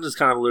what Sean just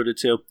kind of alluded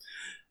to,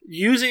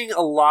 using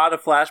a lot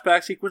of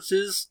flashback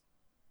sequences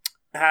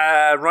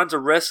runs a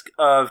risk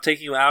of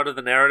taking you out of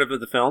the narrative of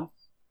the film,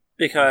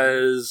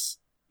 because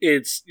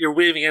you're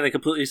weaving in a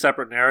completely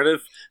separate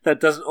narrative that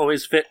doesn't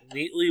always fit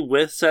neatly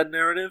with said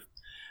narrative.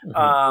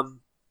 Mm-hmm.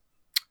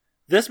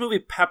 This movie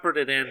peppered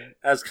it in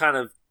as kind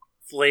of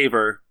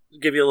flavor,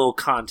 give you a little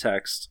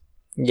context.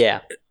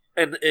 Yeah.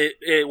 And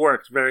it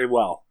worked very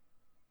well.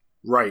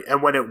 Right,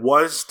 and when it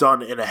was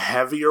done in a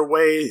heavier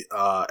way,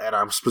 and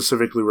I'm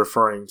specifically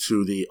referring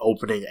to the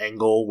opening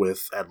angle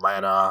with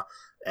Atlanta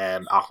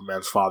and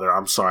Aquaman's father.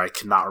 I'm sorry, I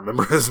cannot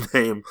remember his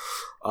name.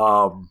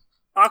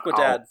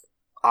 Aquadad.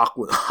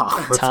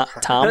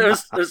 Tom? It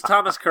was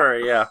Thomas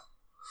Curry, yeah.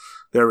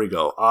 There we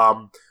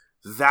go.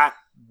 That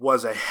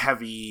was a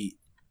heavy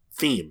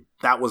theme.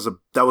 That was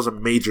a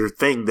major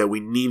thing that we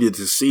needed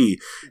to see.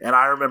 And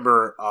I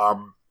remember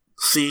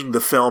seeing the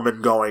film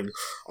and going,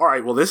 all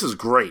right, well, this is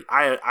great.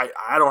 I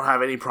don't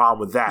have any problem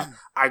with that.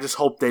 I just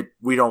hope that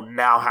we don't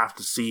now have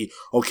to see,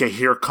 okay,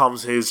 here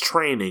comes his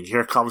training.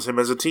 Here comes him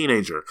as a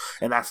teenager.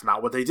 And that's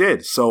not what they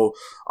did. So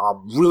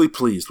I'm really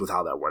pleased with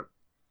how that went.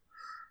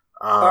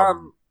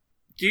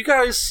 Do you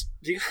guys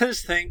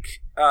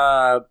think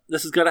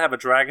this is going to have a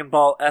Dragon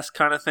Ball-esque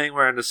kind of thing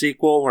where in the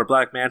sequel where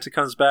Black Manta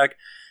comes back,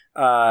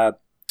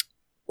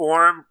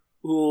 Orm,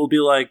 who will be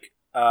like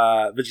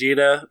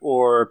Vegeta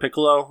or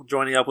Piccolo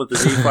joining up with the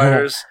Z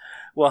Fighters,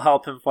 will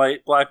help him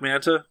fight Black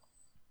Manta?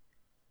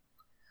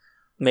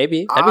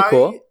 Maybe. That'd be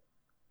cool.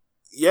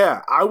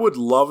 Yeah, I would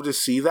love to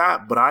see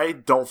that, but I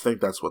don't think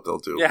that's what they'll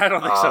do. Yeah, I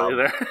don't think so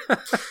either.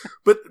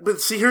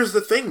 But see, here's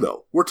the thing,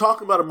 though. We're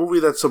talking about a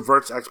movie that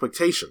subverts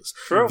expectations.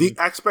 True. The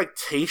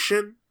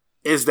expectation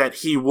is that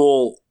he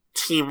will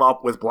team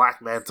up with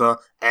Black Manta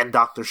and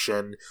Dr.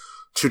 Shin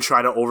to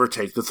try to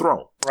overtake the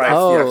throne. Right.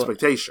 That's the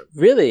expectation.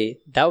 Really?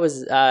 That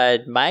was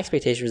my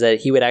expectation was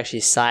that he would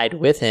actually side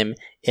with him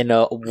in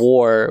a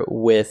war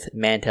with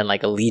Manta and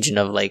like a legion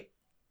of like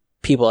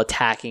people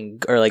attacking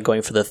or like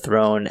going for the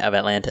throne of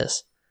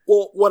Atlantis.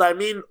 Well, what I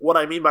mean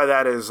by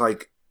that is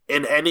like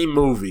in any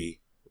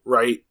movie,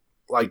 right?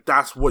 Like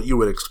that's what you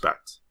would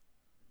expect.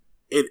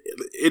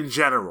 In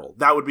general,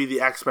 that would be the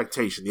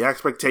expectation. The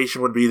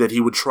expectation would be that he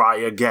would try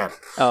again.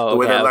 Oh, okay, the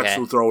way that Lex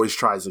Luthor always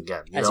tries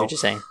again. I see what you're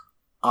saying.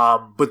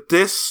 But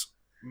this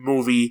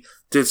movie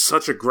did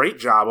such a great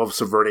job of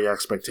subverting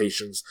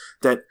expectations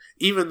that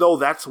even though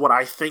that's what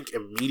I think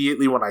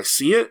immediately when I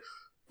see it,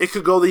 it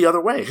could go the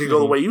other way. It could go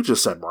the way you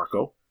just said,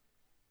 Marco.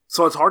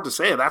 So it's hard to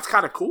say. That's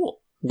kind of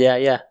cool.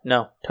 Yeah.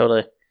 No,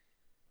 totally.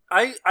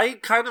 I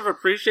kind of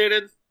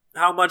appreciated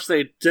how much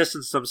they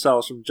distanced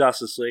themselves from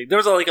Justice League. There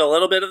was like a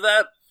little bit of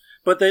that,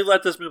 but they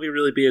let this movie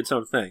really be its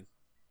own thing.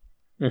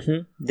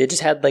 Mm-hmm. They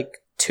just had like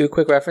 2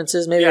 quick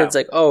references. Maybe it's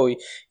like, oh,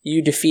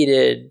 you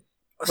defeated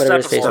whatever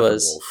his face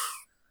was.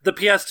 The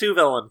PS2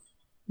 villain.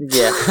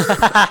 Yeah.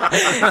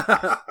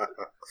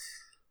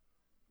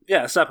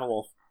 Yeah,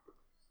 Steppenwolf.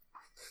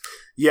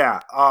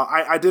 Yeah,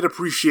 I did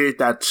appreciate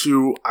that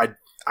too. I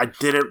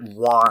didn't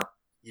want,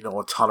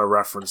 a ton of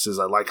references.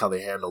 I like how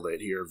they handled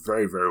it here.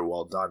 Very, very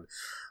well done.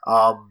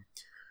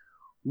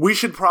 We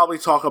should probably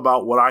talk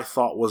about what I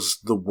thought was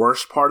the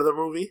worst part of the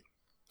movie.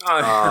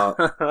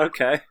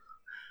 Okay.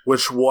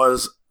 Which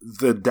was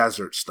the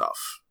desert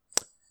stuff.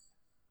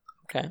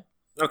 Okay.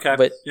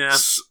 But yeah.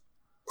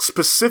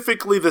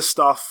 Specifically the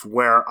stuff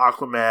where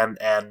Aquaman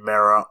and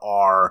Mera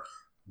are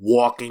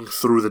walking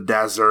through the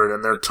desert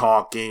and they're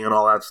talking and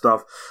all that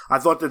stuff. I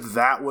thought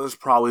that was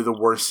probably the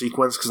worst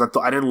sequence because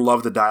I didn't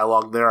love the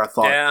dialogue there. I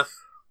thought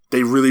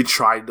they really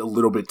tried a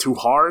little bit too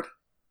hard,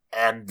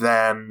 and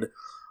then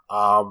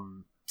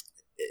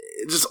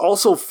it just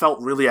also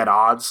felt really at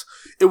odds.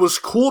 It was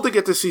cool to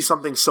get to see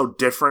something so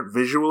different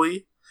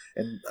visually,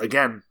 and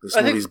again, this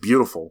movie's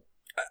beautiful.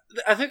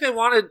 I think they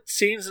wanted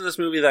scenes in this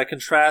movie that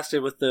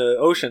contrasted with the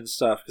ocean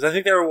stuff, because I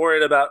think they were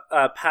worried about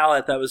a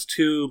palette that was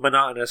too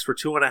monotonous for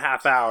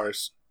 2.5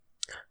 hours.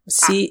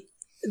 See,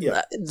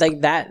 like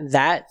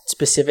that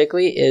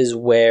specifically is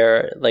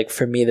where, like,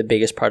 for me, the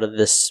biggest part of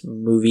this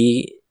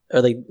movie,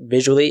 or like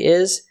visually,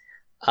 is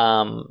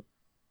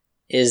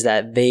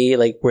that they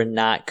like were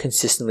not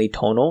consistently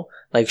tonal.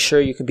 Like, sure,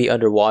 you can be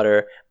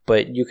underwater,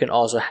 but you can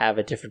also have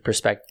a different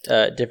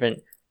perspective,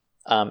 different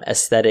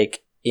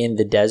aesthetic in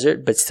the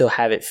desert, but still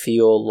have it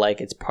feel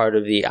like it's part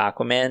of the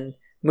Aquaman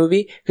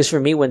movie. Because for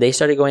me, when they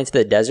started going to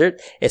the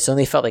desert, it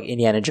suddenly felt like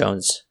Indiana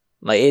Jones.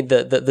 Like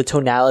the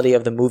tonality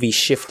of the movie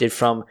shifted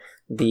from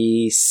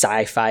the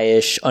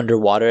sci-fi-ish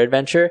underwater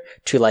adventure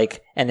to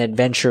like an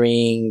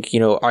adventuring,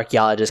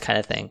 archaeologist kind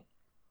of thing.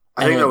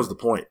 I think that was the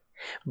point.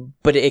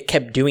 But it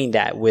kept doing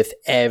that with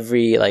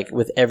every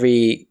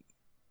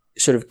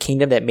sort of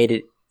kingdom that made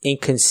it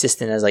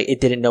inconsistent, as like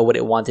it didn't know what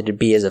it wanted to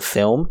be as a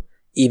film,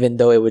 even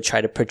though it would try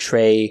to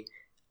portray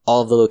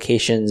all of the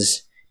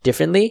locations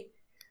differently.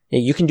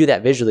 You can do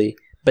that visually,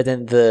 but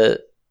then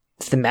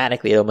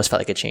thematically it almost felt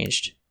like it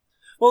changed.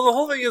 Well, the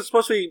whole thing is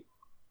supposed to be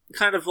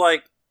kind of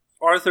like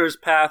Arthur's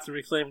path to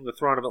reclaiming the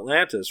throne of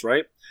Atlantis,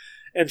 right?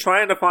 And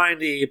trying to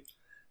find the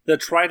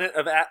Trident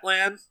of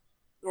Atlan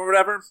or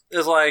whatever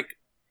is like,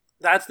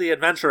 that's the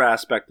adventure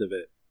aspect of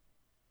it.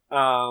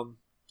 Right.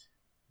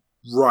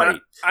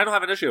 I don't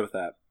have an issue with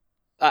that.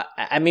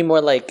 I mean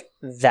more like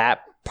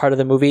that part of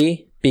the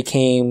movie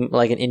became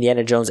like an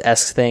Indiana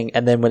Jones-esque thing,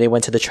 and then when they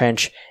went to the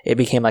trench, it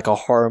became like a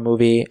horror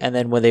movie, and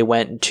then when they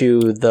went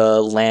to the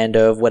land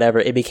of whatever,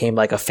 it became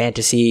like a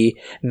fantasy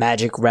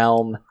magic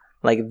realm,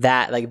 like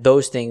that, like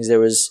those things. There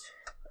was,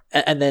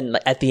 and then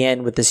like, at the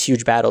end with this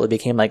huge battle, it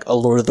became like a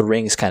Lord of the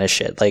Rings kind of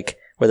shit, like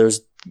where there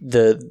was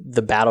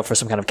the battle for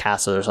some kind of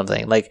castle or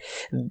something. Like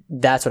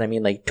that's what I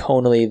mean. Like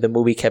tonally, the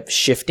movie kept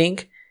shifting,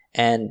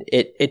 And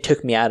it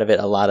took me out of it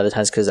a lot of the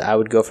times because I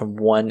would go from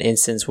one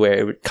instance where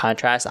it would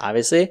contrast,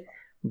 obviously,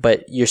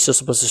 but you're still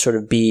supposed to sort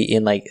of be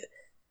in like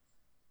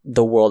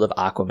the world of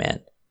Aquaman.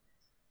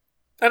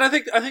 And I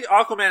think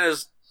Aquaman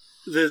is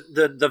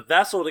the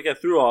vessel to get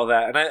through all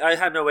that. And I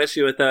had no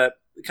issue with that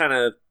kind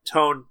of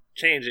tone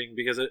changing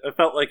because it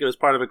felt like it was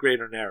part of a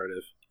greater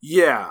narrative.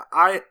 Yeah,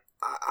 I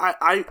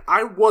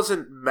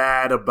wasn't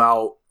mad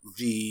about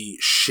the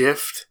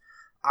shift.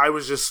 I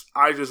just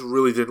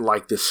really didn't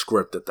like this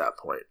script at that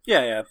point.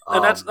 Yeah.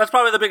 And that's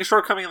probably the biggest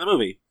shortcoming in the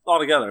movie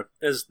altogether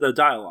is the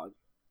dialogue.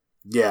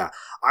 Yeah,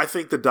 I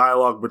think the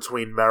dialogue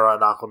between Mera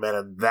and Aquaman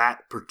in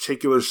that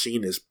particular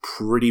scene is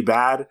pretty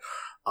bad.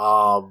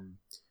 And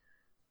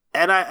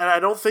I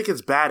don't think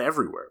it's bad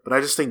everywhere, but I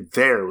just think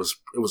it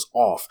was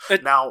off.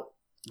 Now,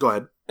 go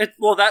ahead.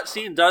 Well, that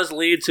scene does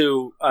lead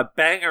to a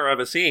banger of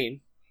a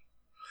scene.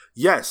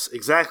 Yes,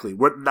 exactly.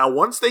 Now,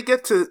 once they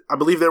get to, I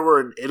believe they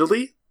were in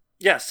Italy.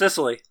 Yeah,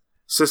 Sicily.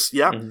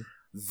 Yeah. Mm-hmm.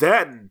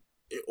 Then,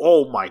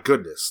 oh my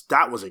goodness,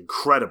 that was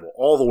incredible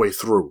all the way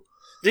through.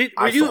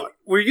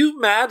 Were you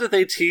mad that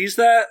they teased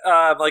that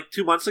like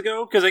 2 months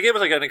ago? Because they gave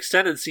us like an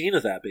extended scene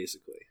of that,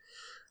 basically.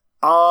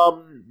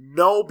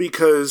 No,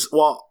 because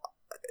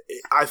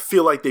I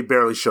feel like they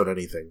barely showed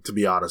anything. To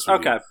be honest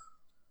with you.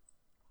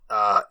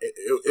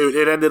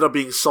 It ended up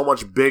being so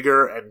much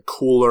bigger and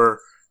cooler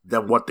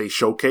than what they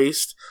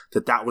showcased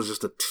that was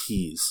just a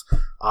tease.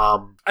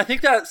 I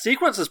think that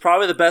sequence is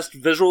probably the best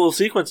visual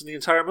sequence in the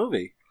entire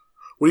movie.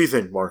 What do you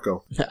think,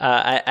 Marco?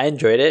 I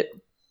enjoyed it.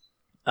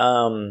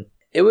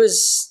 It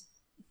was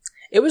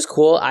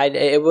cool.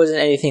 It wasn't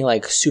anything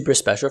like super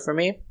special for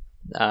me.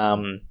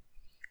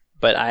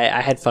 But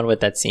I had fun with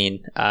that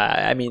scene.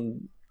 I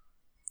mean,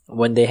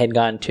 when they had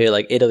gone to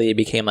like Italy, it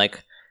became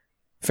like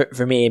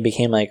for me it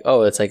became like,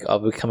 oh, it's like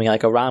becoming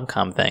like a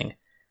rom-com thing.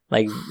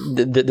 Like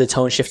the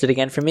tone shifted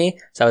again for me,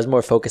 so I was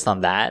more focused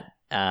on that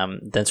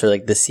than sort of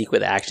like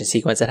the action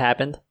sequence that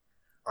happened.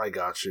 I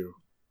got you.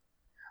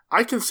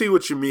 I can see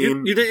what you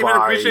mean. You didn't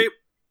even appreciate.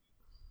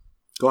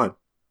 Go ahead.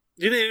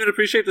 You didn't even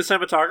appreciate the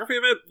cinematography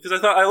of it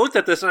because I looked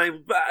at this and I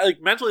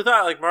like mentally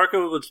thought like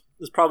Marco was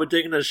probably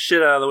digging the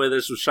shit out of the way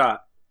this was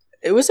shot.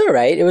 It was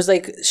alright. It was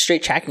like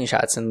straight tracking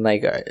shots and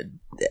like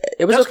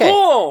it was That's okay.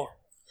 Cool.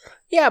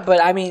 Yeah,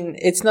 but I mean,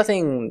 it's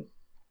nothing.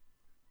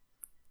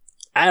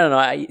 I don't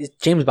know.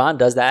 James Bond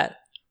does that.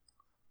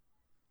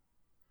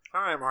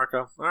 All right,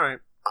 Marco. All right.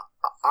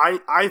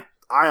 I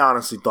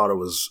honestly thought it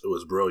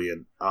was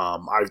brilliant.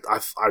 I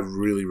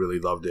really really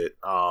loved it.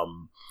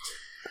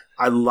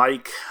 I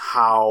like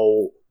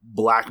how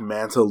Black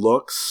Manta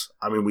looks.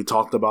 I mean, we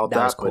talked about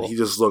that, cool. But he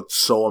just looked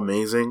so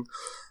amazing.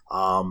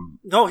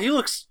 No, he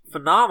looks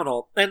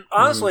phenomenal. And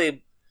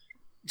honestly,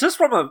 just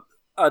from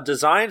a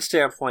design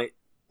standpoint,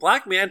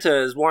 Black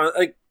Manta is one of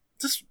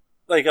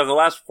of the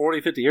last 40,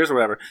 50 years or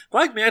whatever.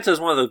 Black Manta is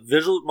one of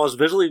the most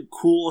visually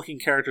cool looking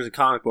characters in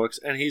comic books,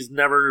 and he's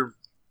never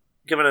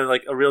given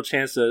a real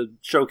chance to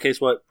showcase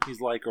what he's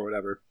like or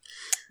whatever.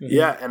 Mm-hmm.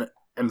 Yeah,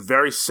 and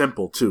very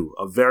simple too.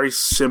 A very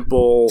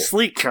simple,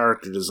 sleek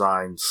character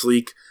design,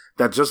 sleek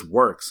that just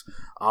works.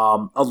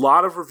 A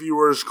lot of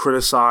reviewers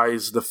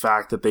criticize the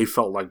fact that they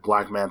felt like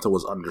Black Manta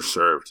was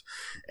underserved,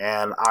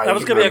 and that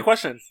was going to be a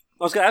question.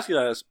 I was going to ask you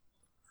that.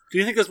 Do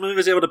you think this movie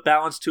was able to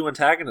balance two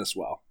antagonists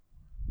well?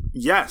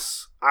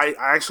 Yes, I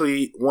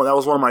actually. Well, that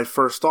was one of my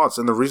first thoughts,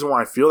 and the reason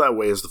why I feel that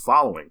way is the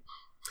following: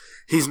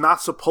 he's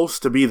not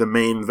supposed to be the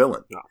main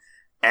villain. No.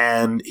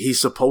 And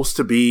he's supposed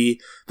to be.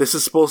 This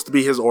is supposed to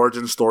be his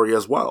origin story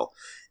as well,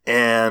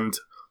 and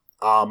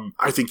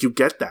I think you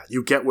get that.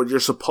 You get what you're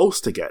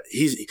supposed to get.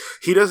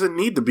 He doesn't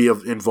need to be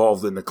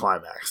involved in the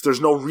climax.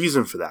 There's no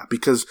reason for that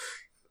because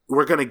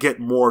we're going to get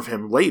more of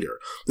him later.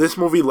 This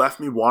movie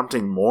left me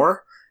wanting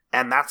more,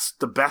 and that's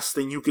the best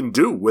thing you can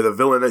do with a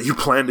villain that you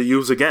plan to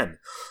use again.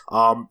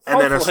 And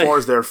then as far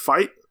as their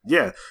fight.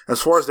 Yeah,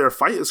 as far as their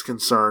fight is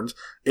concerned,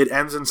 it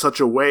ends in such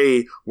a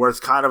way where it's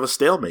kind of a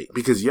stalemate.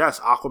 Because yes,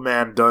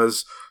 Aquaman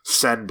does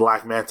send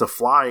Black Manta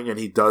flying and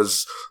he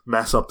does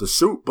mess up the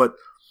suit, but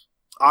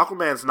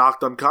Aquaman's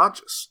knocked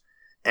unconscious.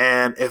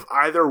 And if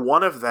either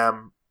one of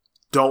them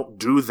don't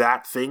do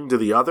that thing to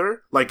the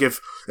other, like if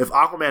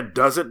Aquaman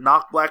doesn't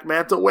knock Black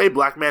Manta away,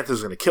 Black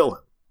Manta's going to kill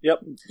him.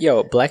 Yep.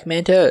 Yo, Black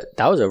Manta,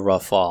 that was a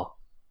rough fall.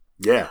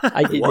 Yeah,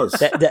 it was.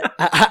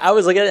 I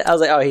was looking at it. I was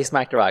like, "Oh, he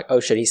smacked a rock.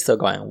 Oh shit, he's still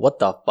going. What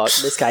the fuck?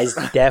 This guy's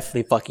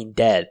definitely fucking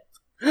dead."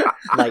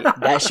 Like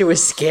that shit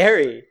was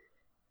scary.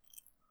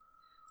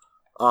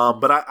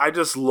 But I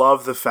just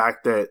love the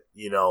fact that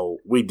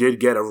we did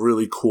get a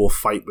really cool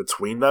fight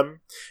between them,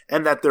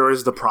 and that there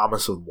is the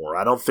promise of more.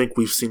 I don't think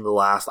we've seen the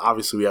last.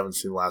 Obviously, we haven't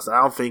seen the last. I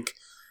don't think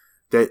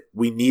that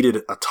we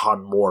needed a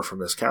ton more from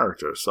this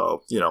character.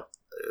 So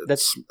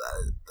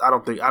I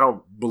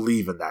don't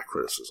believe in that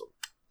criticism.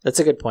 That's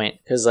a good point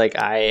because, like,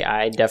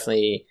 I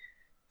definitely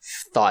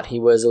thought he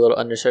was a little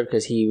underserved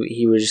because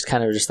he was just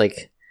kind of just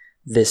like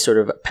this sort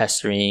of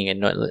pestering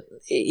and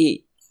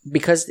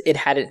because it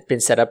hadn't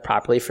been set up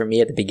properly for me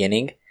at the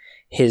beginning.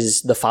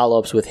 The follow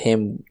ups with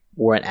him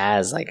weren't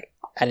as like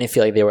I didn't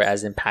feel like they were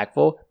as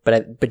impactful.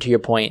 But to your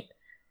point,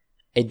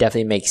 it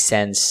definitely makes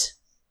sense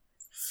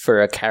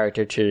for a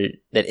character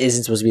that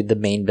isn't supposed to be the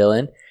main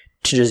villain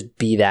to just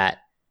be that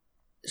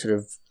sort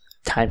of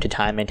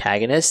time-to-time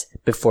antagonist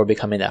before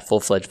becoming that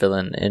full-fledged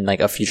villain in like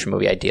a future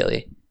movie,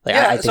 ideally. Like,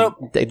 I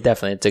think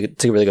definitely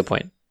it's a really good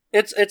point.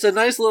 It's a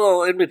nice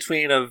little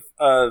in-between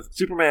of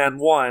Superman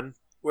 1,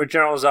 where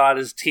General Zod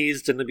is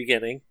teased in the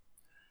beginning,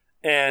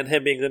 and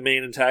him being the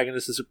main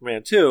antagonist of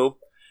Superman 2,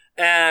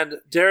 and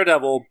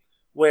Daredevil,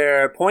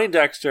 where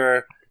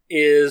Poindexter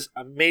is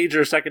a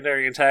major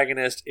secondary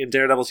antagonist in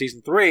Daredevil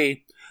Season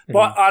 3,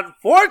 but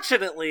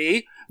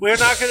unfortunately, we're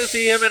not going to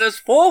see him in his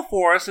full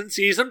force in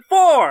Season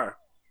 4.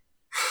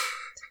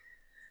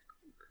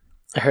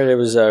 I heard it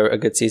was a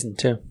good season,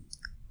 too.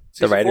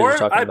 The writers were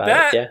talking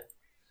about it,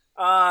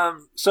 yeah.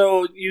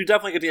 So you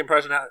definitely get the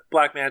impression that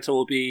Black Manta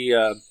will be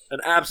an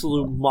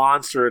absolute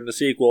monster in the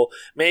sequel.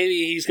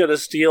 Maybe he's going to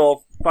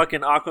steal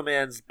fucking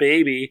Aquaman's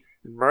baby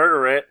and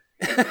murder it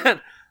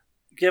and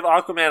give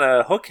Aquaman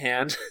a hook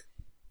hand.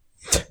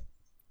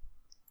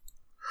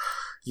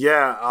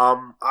 Yeah,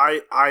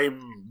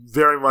 I'm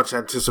very much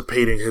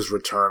anticipating his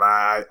return.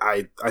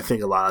 I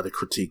think a lot of the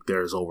critique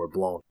there is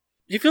overblown.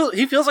 He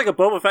feels like a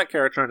Boba Fett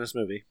character in this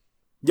movie.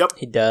 Yep,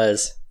 he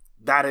does.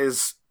 That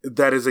is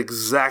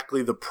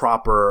exactly the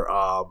proper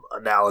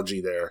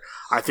analogy there.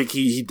 I think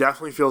he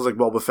definitely feels like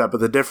Boba Fett, but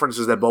the difference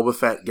is that Boba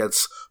Fett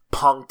gets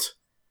punked,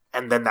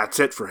 and then that's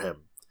it for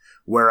him.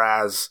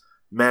 Whereas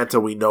Manta,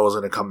 we know, is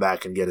going to come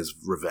back and get his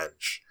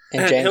revenge.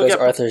 And Django's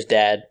Arthur's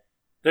dad.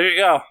 There you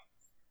go.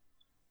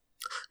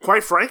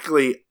 Quite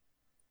frankly,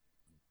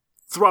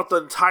 throughout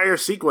the entire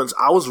sequence,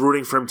 I was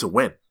rooting for him to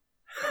win.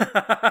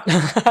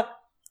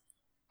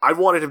 I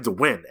wanted him to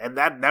win, and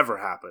that never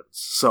happens.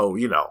 So,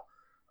 you know.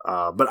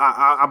 But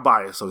I'm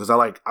biased, because I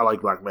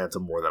like Black Manta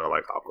more than I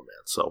like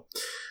Aquaman. So,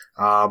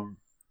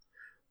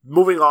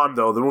 moving on,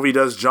 though, the movie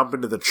does jump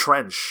into the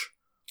trench.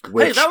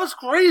 Hey, that was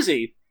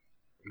crazy.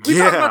 We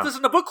talked about this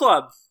in the book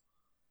club.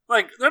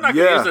 Like, they're not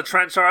going to use the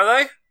trench, are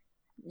they?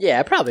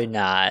 Yeah, probably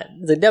not.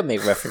 Like, they'll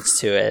make reference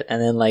to it,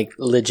 and then like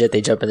legit,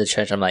 they jump in the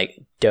trench. I'm like,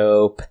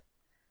 dope.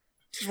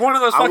 He's one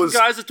of those fucking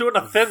guys that's doing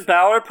a Finn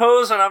Balor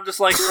pose, and I'm just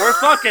like, we're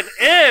fucking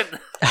in.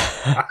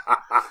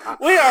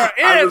 We are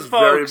in, I was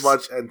folks. very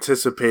much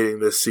anticipating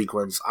this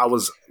sequence. I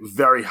was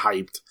very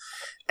hyped,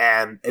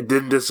 and it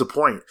didn't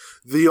disappoint.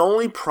 The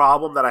only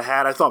problem that I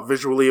had, I thought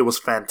visually it was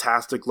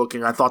fantastic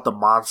looking. I thought the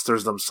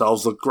monsters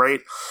themselves looked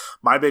great.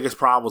 My biggest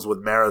problem was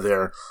with Mara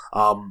there.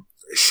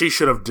 She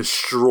should have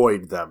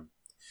destroyed them,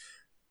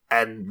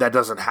 and that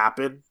doesn't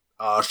happen.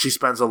 She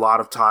spends a lot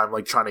of time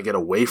like trying to get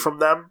away from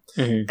them,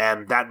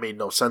 and that made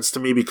no sense to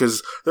me,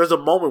 because there's a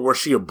moment where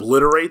she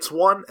obliterates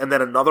one, and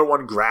then another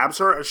one grabs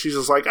her, and she's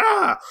just like,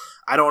 I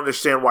don't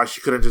understand why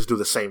she couldn't just do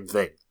the same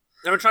thing.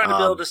 They were trying to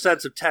build a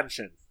sense of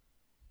tension.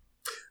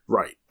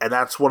 Right, and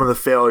that's one of the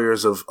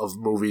failures of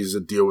movies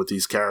that deal with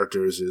these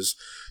characters is,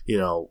 you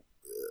know,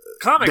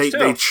 comics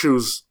they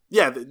choose...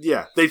 Yeah,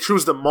 they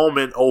choose the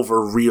moment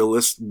over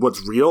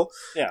what's real,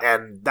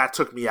 and that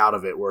took me out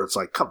of it, where it's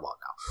like, come on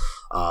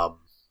now.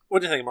 What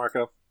do you think,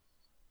 Marco?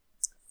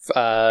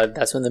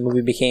 That's when the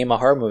movie became a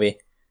horror movie.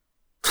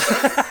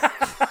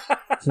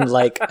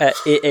 Like,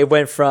 it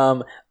went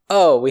from,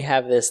 we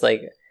have this,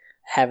 like,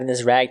 having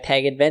this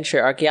ragtag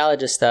adventure,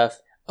 archaeologist stuff.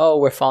 Oh,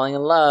 we're falling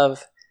in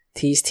love.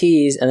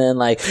 Tease. And then,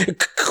 like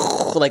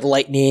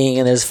lightning,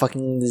 and there's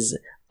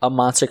a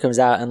monster comes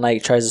out and,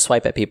 like, tries to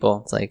swipe at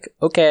people. It's like,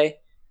 okay.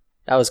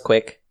 That was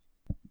quick.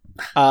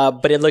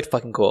 But it looked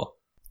fucking cool.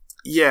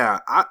 Yeah,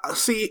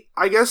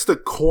 I guess the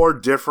core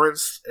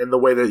difference in the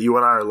way that you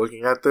and I are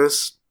looking at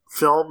this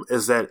film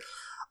is that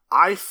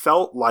I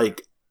felt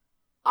like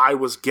I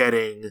was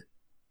getting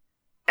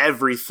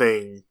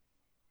everything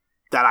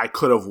that I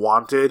could have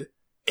wanted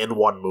in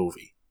one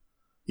movie.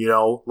 You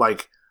know,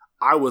 like,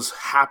 I was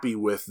happy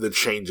with the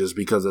changes,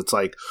 because it's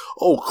like,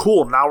 oh,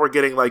 cool, now we're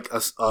getting like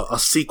a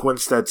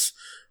sequence that's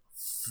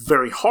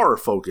very horror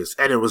focused,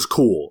 and it was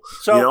cool.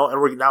 So, you know, and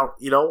we're now,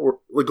 you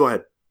know, go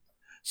ahead.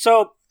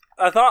 So,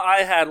 I thought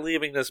I had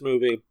leaving this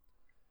movie.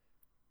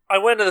 I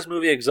went to this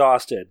movie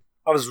exhausted.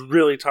 I was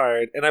really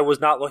tired, and I was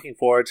not looking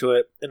forward to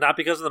it. And not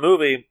because of the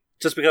movie,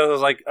 just because I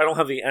was like, I don't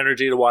have the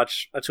energy to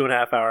watch a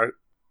 2.5 hour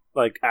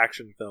like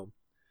action film.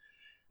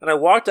 And I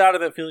walked out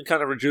of it feeling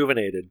kind of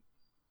rejuvenated.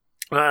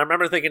 And I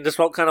remember thinking, this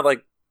felt kind of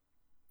like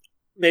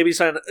maybe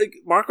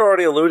Marco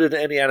already alluded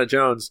to Indiana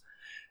Jones,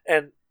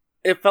 and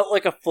it felt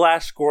like a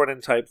Flash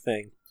Gordon type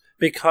thing,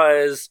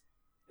 because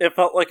it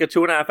felt like a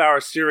 2.5 hour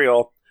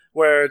serial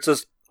where it's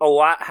just a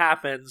lot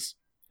happens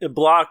in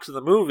blocks of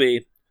the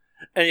movie,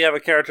 and you have a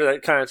character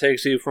that kind of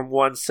takes you from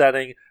one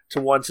setting to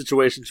one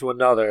situation to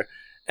another.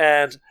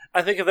 And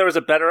I think if there was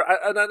a better,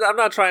 I'm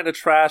not trying to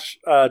trash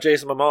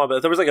Jason Momoa, but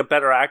if there was like a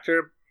better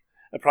actor,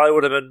 it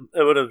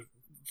would have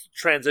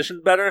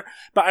transitioned better.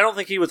 But I don't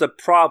think he was a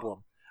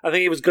problem. I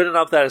think he was good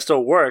enough that it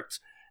still worked.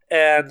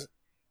 And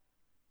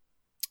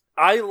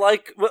I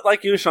like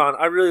you, Sean,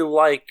 I really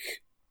like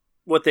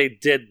what they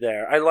did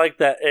there. I like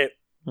that it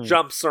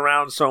jumps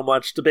around so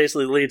much to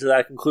basically lead to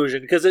that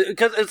conclusion, because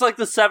it's like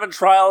the 7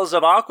 trials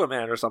of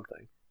Aquaman or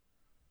something.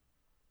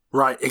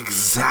 Right,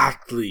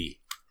 exactly.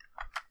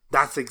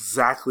 That's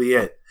exactly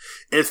it.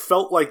 It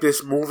felt like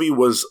this movie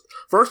was,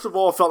 first of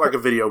all, it felt like a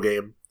video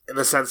game in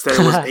the sense that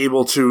it was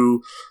able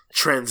to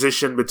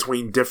transition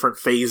between different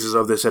phases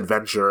of this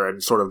adventure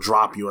and sort of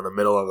drop you in the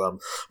middle of them.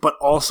 But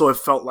also it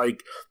felt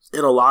like,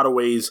 in a lot of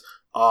ways,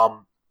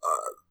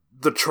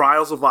 the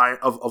trials of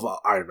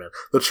Iron Man,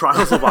 the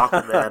trials of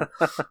Aquaman,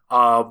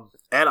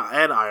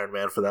 and Iron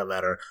Man for that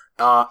matter,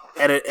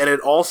 and it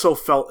also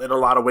felt in a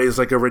lot of ways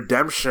like a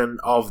redemption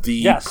of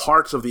the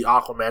parts of the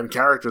Aquaman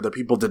character that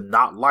people did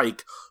not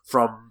like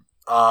from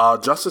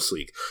Justice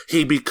League.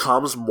 He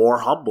becomes more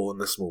humble in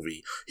this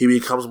movie. He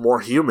becomes more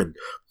human.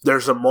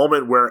 There's a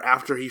moment where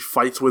after he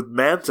fights with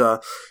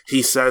Manta,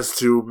 he says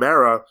to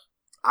Mera,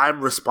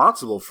 "I'm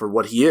responsible for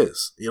what he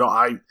is."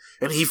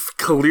 And he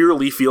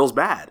clearly feels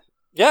bad.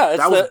 Yeah,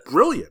 that was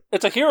brilliant.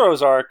 It's a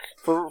hero's arc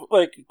for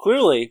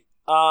clearly.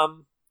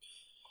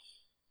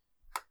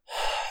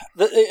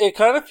 It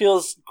kind of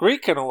feels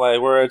Greek in a way,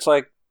 where it's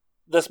like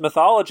this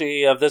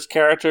mythology of this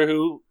character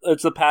who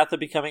it's the path to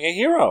becoming a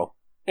hero.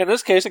 In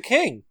this case, a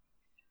king.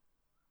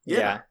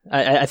 Yeah.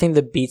 I think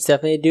the beats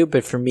definitely do,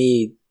 but for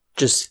me,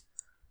 just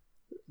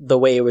the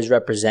way it was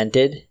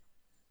represented,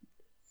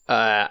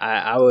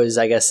 I was,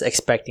 I guess,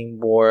 expecting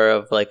more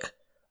of like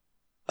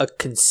a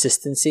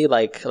consistency,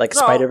 like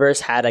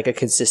Spider-Verse had like a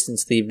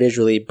consistency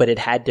visually, but it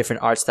had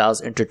different art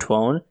styles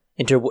interwoven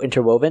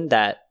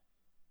that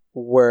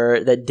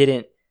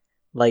didn't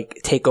like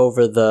take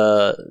over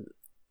the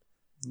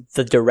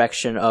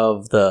direction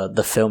of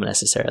the film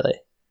necessarily.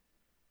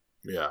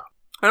 Yeah.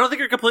 I don't think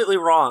you're completely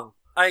wrong.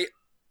 I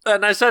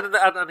said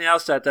on the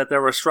outset that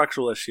there were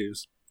structural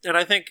issues, and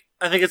I think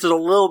it's a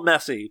little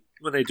messy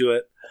when they do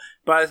it,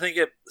 but I think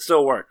it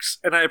still works,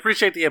 and I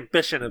appreciate the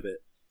ambition of it.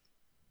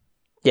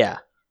 Yeah,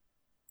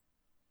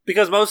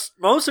 because most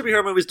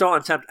superhero movies don't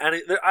attempt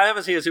any. I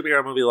haven't seen a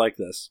superhero movie like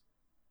this.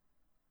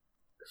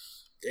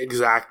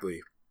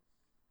 Exactly.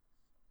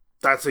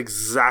 That's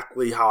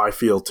exactly how I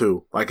feel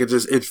too. Like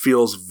it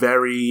feels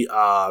very,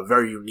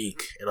 very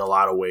unique in a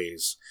lot of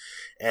ways.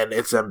 And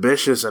it's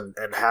ambitious, and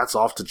hats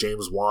off to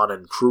James Wan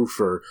and crew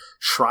for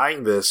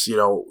trying this.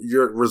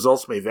 Your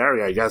results may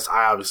vary. I guess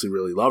I obviously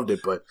really loved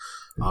it, but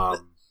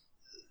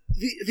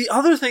the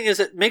other thing is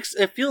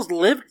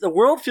the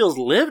world feels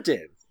lived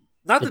in,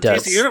 not the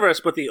DC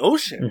universe, but the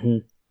ocean. Mm-hmm.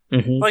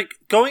 Mm-hmm. Like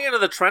going into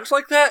the trench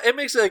like that, it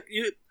makes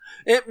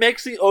it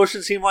makes the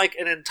ocean seem like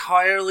an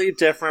entirely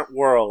different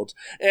world.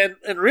 And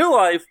in real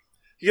life,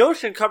 the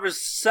ocean covers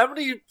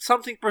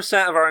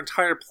 70-something% of our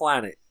entire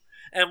planet.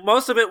 And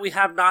most of it we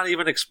have not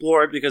even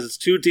explored because it's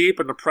too deep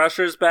and the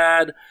pressure's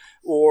bad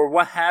or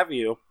what have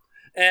you.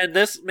 And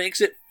this makes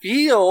it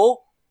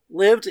feel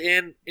lived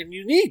in and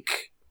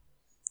unique.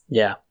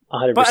 Yeah,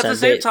 100%. But at the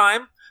same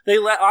time, they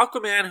let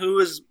Aquaman, who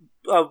is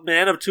a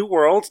man of two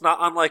worlds, not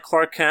unlike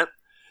Clark Kent,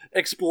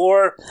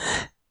 explore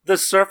the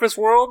surface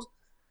world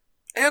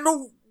and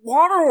the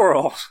water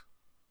world.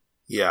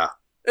 Yeah.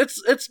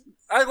 It's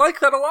I like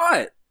that a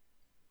lot.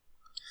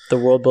 The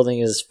world building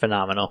is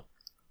phenomenal.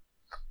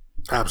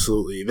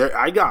 Absolutely.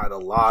 I got a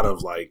lot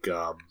of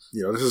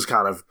this is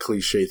kind of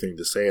cliche thing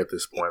to say at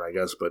this point, I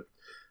guess, but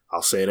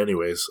I'll say it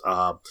anyways.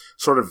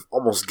 Sort of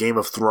almost Game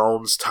of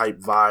Thrones type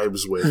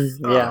vibes with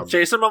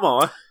Jason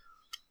Momoa.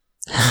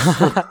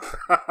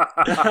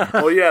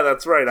 Oh yeah,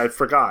 that's right. I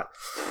forgot.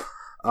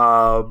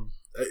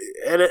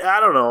 And I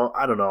don't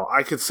know.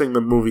 I could sing the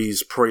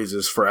movie's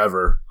praises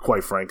forever,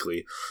 quite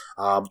frankly.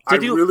 Go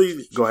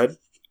ahead.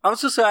 I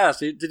was just going to ask,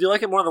 did you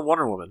like it more than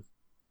Wonder Woman?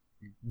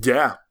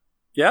 Yeah.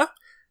 Yeah?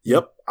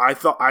 Yep. I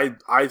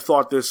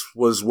thought this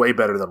was way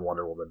better than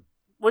Wonder Woman.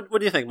 What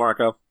do you think,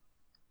 Marco?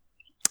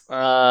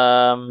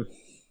 That's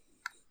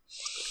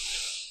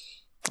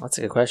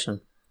a good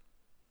question.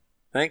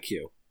 Thank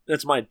you.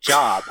 That's my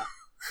job.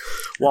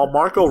 While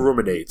Marco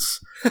ruminates,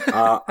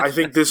 I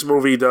think this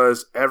movie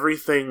does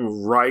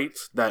everything right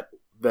that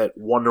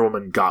Wonder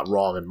Woman got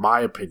wrong, in my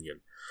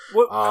opinion.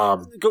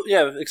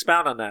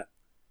 Expound on that.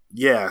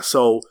 Yeah,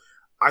 so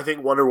I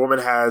think Wonder Woman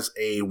has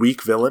a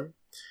weak villain.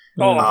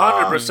 Oh,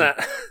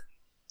 100%.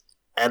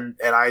 And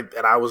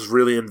I was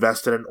really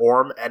invested in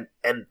Orm,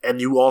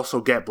 and you also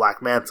get Black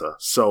Manta,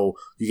 so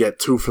you get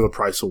two for the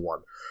price of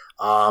one.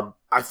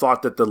 I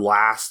thought that the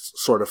last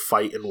sort of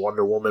fight in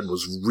Wonder Woman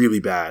was really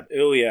bad.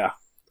 Oh yeah.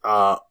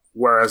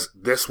 Whereas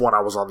this one,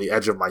 I was on the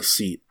edge of my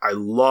seat. I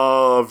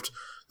loved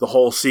the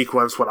whole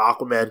sequence when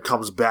Aquaman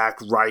comes back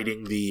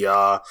riding the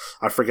I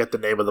forget the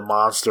name of the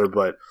monster,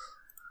 but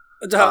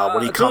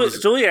when he comes,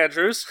 Julie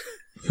Andrews.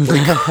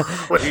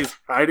 when he's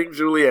riding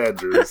Julie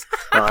Andrews,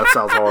 that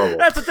sounds horrible.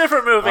 That's a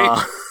different movie.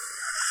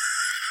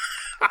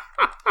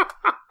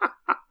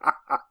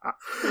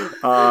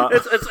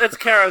 It's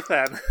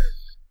Carathan.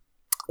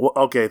 Well,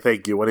 okay,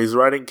 thank you. When he's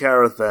riding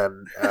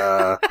Carathan,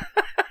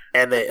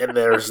 and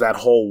there's that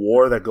whole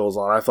war that goes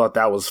on, I thought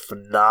that was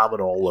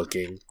phenomenal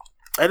looking.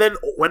 And then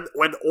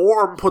when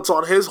Orm puts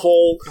on his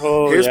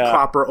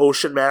proper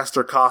Ocean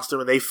Master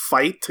costume and they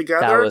fight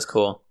together, that was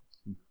cool.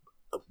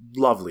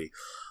 Lovely.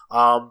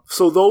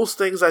 So those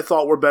things I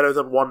thought were better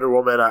than Wonder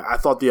Woman. I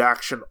thought the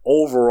action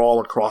overall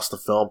across the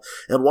film,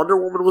 and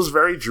Wonder Woman was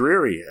very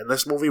dreary, and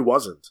this movie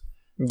wasn't.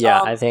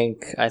 Yeah, I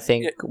think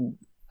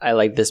I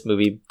like this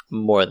movie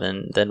more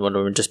than Wonder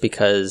Woman, just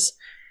because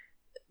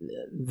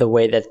the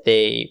way that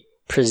they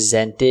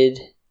presented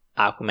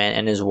Aquaman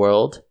and his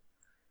world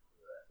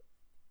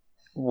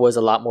was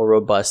a lot more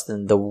robust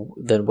than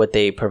what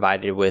they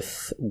provided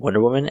with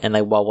Wonder Woman. And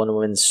like, while Wonder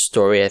Woman's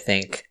story, I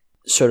think,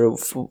 sort of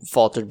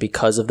faltered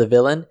because of the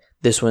villain,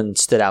 this one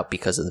stood out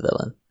because of the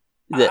villain.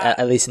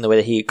 At least in the way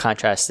that he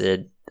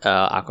contrasted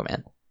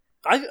Aquaman.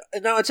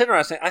 No, it's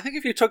interesting. I think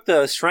if you took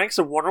the strengths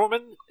of Wonder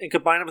Woman and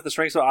combined them with the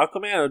strengths of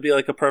Aquaman, it would be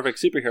like a perfect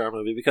superhero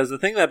movie. Because the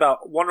thing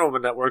about Wonder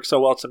Woman that works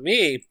so well to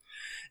me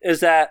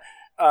is that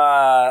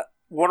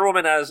Wonder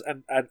Woman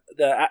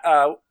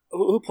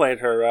who played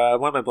her?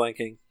 Why am I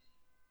blanking?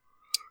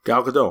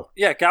 Gal Gadot.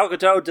 Yeah, Gal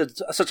Gadot did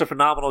such a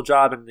phenomenal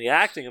job in the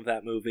acting of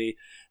that movie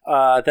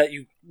that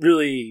you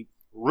really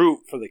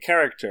root for the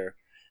character.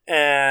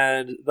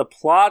 And the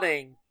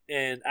plotting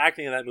and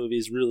acting of that movie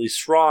is really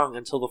strong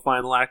until the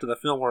final act of the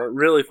film, where it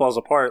really falls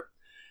apart.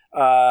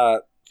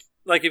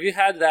 Like, if you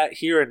had that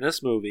here in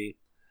this movie,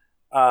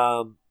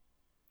 I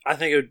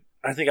think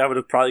I would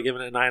have probably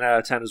given it a 9 out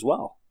of 10 as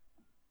well.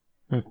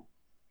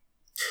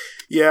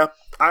 Yeah,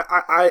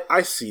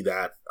 I see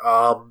that.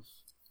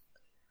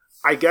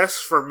 I guess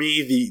for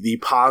me, the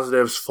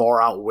positives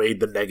far outweighed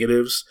the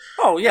negatives.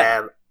 Oh yeah,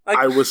 and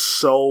I was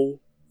so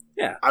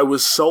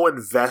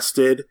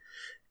invested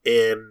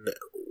in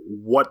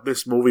what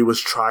this movie was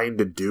trying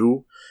to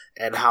do,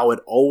 and how it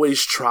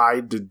always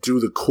tried to do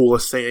the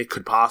coolest thing it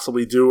could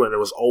possibly do, and it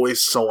was always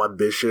so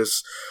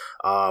ambitious.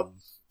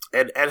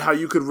 And how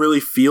you could really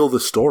feel the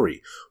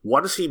story.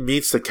 Once he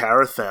meets the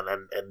Carathan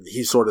and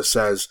he sort of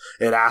says,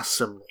 it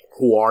asks him,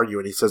 "Who are you?"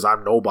 And he says,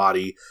 "I'm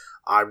nobody.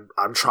 I'm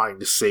trying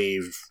to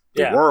save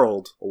the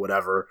world," or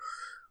whatever.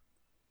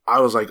 I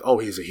was like, oh,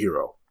 he's a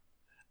hero.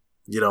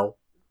 You know?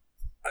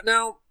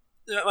 Now,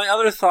 my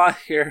other thought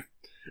here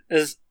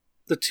is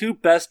the two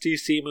best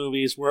DC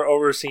movies were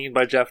overseen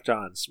by Jeff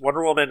Johns.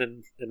 Wonder Woman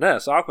and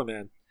this,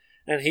 Aquaman.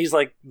 And he's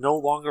like no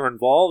longer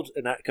involved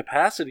in that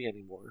capacity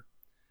anymore.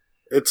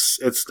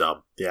 It's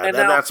dumb. Yeah, and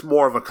that's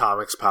more of a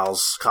Comics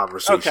Pals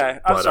conversation. Okay,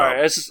 I'm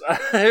sorry. It's just,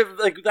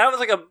 like, that was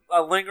like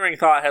a lingering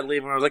thought I had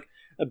leaving where I was like,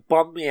 it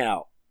bummed me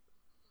out.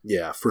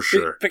 Yeah, for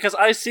sure. Because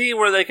I see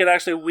where they could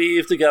actually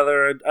weave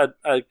together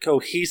a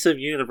cohesive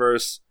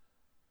universe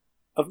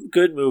of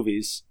good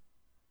movies.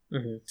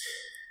 Mm-hmm.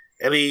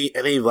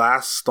 Any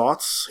last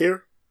thoughts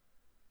here?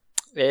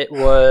 It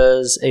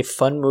was a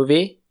fun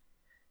movie.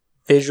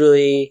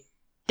 Visually,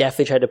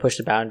 definitely tried to push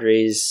the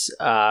boundaries,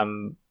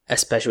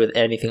 especially with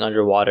anything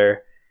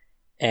underwater.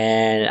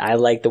 And I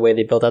like the way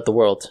they built out the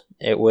world.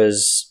 It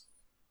was,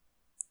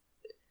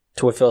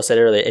 to what Phil said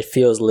earlier, it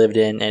feels lived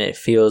in, and it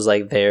feels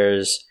like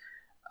there's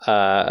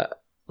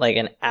like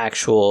an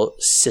actual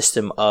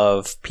system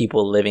of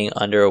people living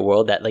under a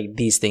world that, like,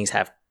 these things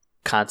have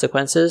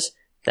consequences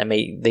that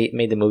made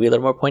the movie a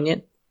little more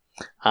poignant.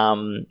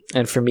 And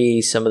for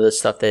me, some of the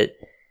stuff that,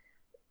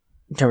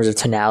 in terms of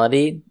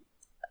tonality,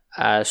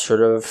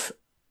 sort of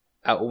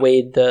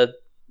outweighed the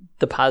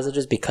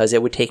positives, because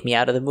it would take me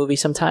out of the movie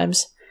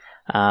sometimes.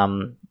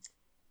 But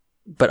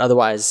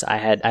otherwise, I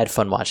had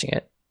fun watching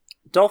it.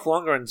 Dolph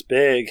Lundgren's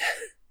big.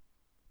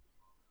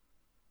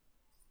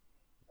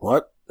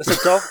 What? I said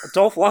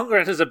Dolph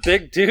Lundgren is a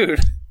big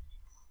dude.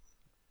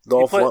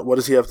 What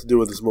does he have to do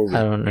with this movie?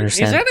 I don't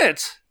understand. He's in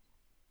it.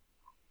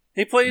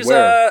 He plays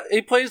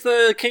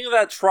the king of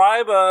that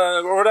tribe,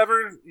 or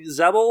whatever,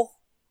 Zebel.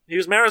 He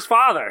was Mara's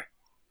father.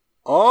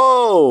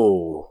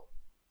 Oh,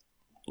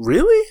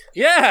 really?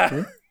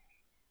 Yeah.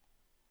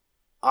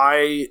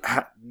 I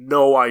had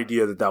no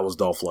idea that was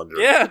Dolph Lundgren.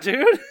 Yeah,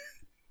 dude.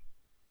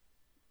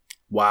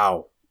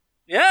 Wow.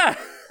 Yeah.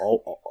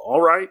 Oh,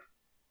 all right.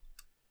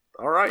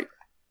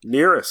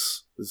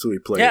 Nearest is who he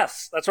played.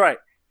 Yes, that's right.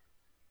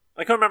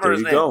 I couldn't remember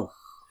his name. There you go.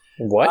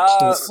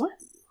 What?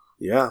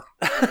 Yeah.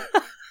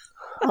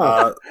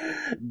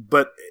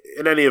 But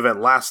in any event,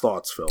 last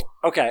thoughts, Phil.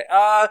 Okay.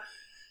 I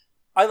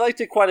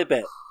liked it quite a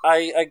bit.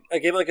 I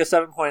gave it like a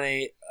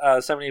 7.8,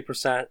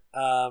 78%.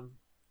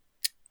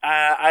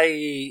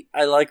 I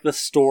like the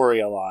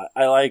story a lot.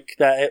 I like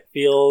that it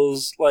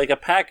feels like a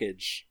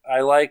package.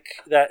 I like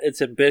that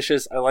it's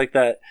ambitious. I like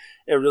that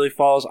it really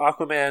follows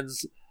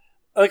Aquaman's.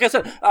 Like I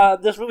said,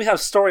 this movie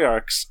has story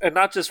arcs, and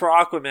not just for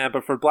Aquaman,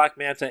 but for Black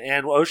Manta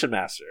and Ocean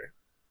Master.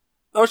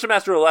 Ocean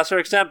Master to a lesser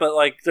extent, but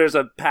like there's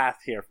a path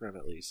here for him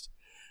at least.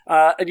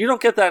 And you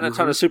don't get that in a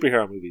ton of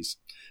superhero movies.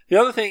 The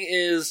other thing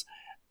is,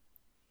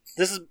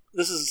 this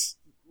is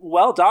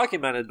well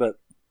documented, but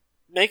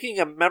making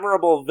a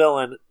memorable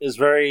villain is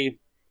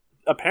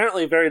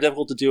apparently very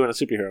difficult to do in a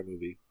superhero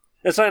movie.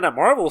 It's something that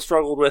Marvel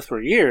struggled with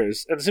for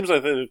years, and it seems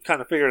like they've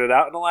kind of figured it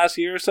out in the last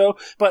year or so.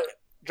 But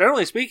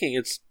generally speaking,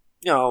 it's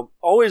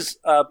always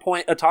a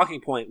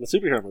talking point with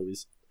superhero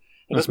movies.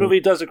 And this movie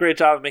does a great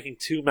job of making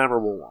two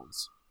memorable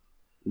ones.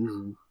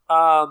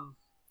 Mm-hmm.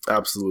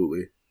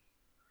 Absolutely.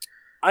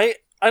 I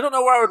I don't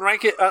know where I would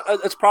rank it.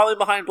 It's probably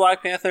behind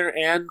Black Panther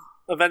and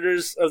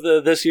Avengers of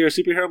this year's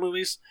superhero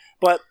movies,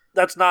 but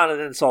that's not an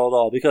insult at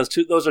all because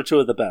those are two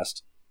of the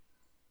best.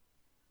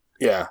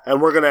 Yeah,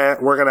 and we're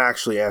gonna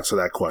actually answer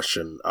that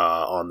question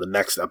on the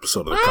next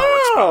episode of the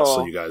Comics Pals,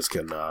 so you guys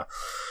can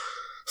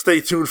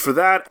stay tuned for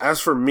that. As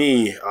for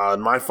me,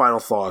 my final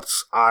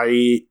thoughts,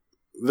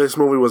 this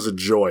movie was a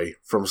joy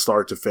from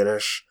start to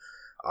finish.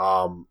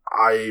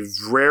 I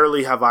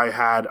rarely have I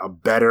had a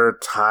better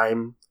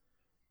time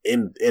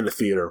in the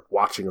theater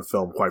watching a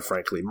film, quite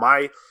frankly.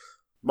 My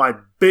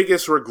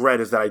biggest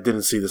regret is that I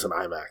didn't see this in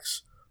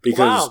IMAX.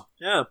 Because,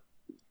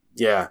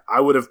 yeah,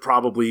 I would have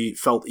probably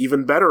felt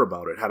even better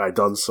about it had I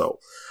done so.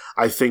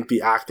 I think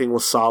the acting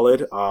was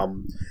solid,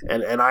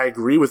 and I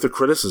agree with the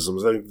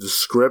criticisms. I think the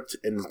script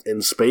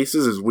in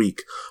Spaces is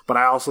weak, but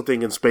I also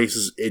think in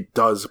Spaces it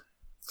does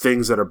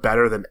things that are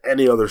better than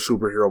any other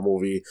superhero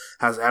movie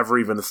has ever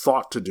even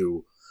thought to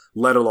do,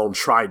 let alone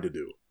tried to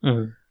do.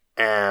 Mm-hmm.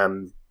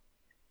 And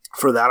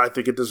for that, I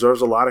think it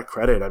deserves a lot of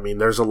credit. I mean,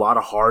 there's a lot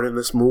of heart in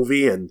this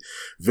movie, and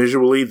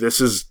visually,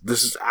 this is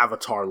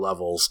Avatar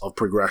levels of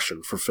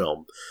progression for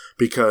film,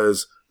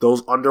 because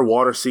those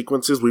underwater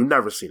sequences, we've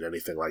never seen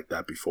anything like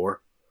that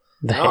before.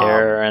 The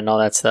hair and all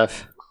that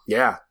stuff.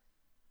 Yeah.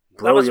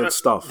 Brilliant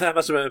stuff. That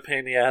must have been a pain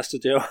in the ass to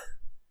do.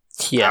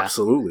 Yeah.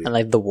 Absolutely. And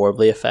like the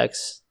warbly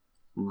effects.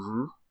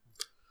 Mm-hmm.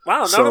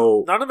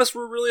 Wow, none of us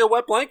were really a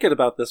wet blanket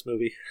about this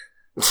movie.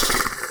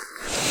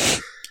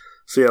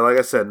 So yeah, like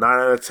I said, 9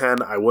 out of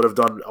 10. I would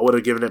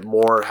have given it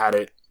more had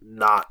it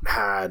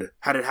had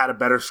a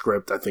better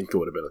script. I think it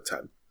would have been a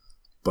 10.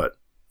 But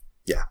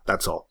yeah,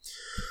 that's all.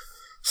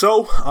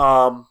 So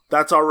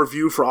that's our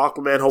review for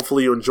Aquaman.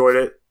 Hopefully you enjoyed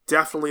it.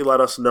 Definitely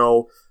let us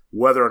know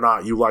whether or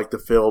not you like the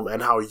film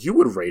and how you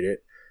would rate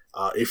it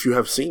if you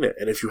have seen it.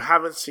 And if you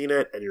haven't seen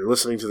it and you're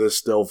listening to this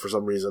still for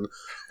some reason,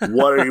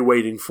 what are you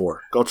waiting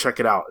for? Go check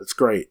it out. It's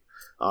great.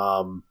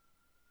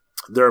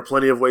 There are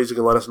plenty of ways you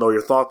can let us know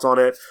your thoughts on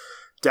it.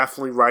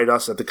 Definitely write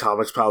us at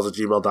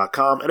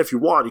thecomicspals@gmail.com. And if you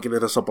want, you can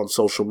hit us up on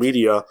social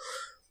media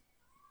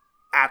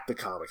at The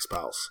Comics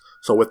Pals.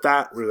 So with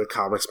that, we're The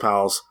Comics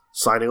Pals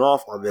signing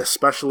off on this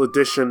special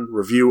edition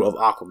review of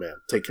Aquaman.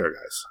 Take care,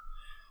 guys.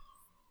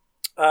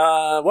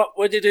 What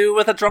would you do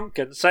with a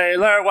drunken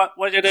sailor? What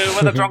would you do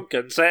with a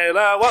drunken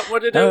sailor? What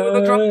would you do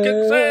with a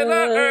drunken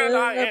sailor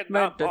early in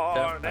the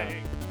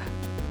morning?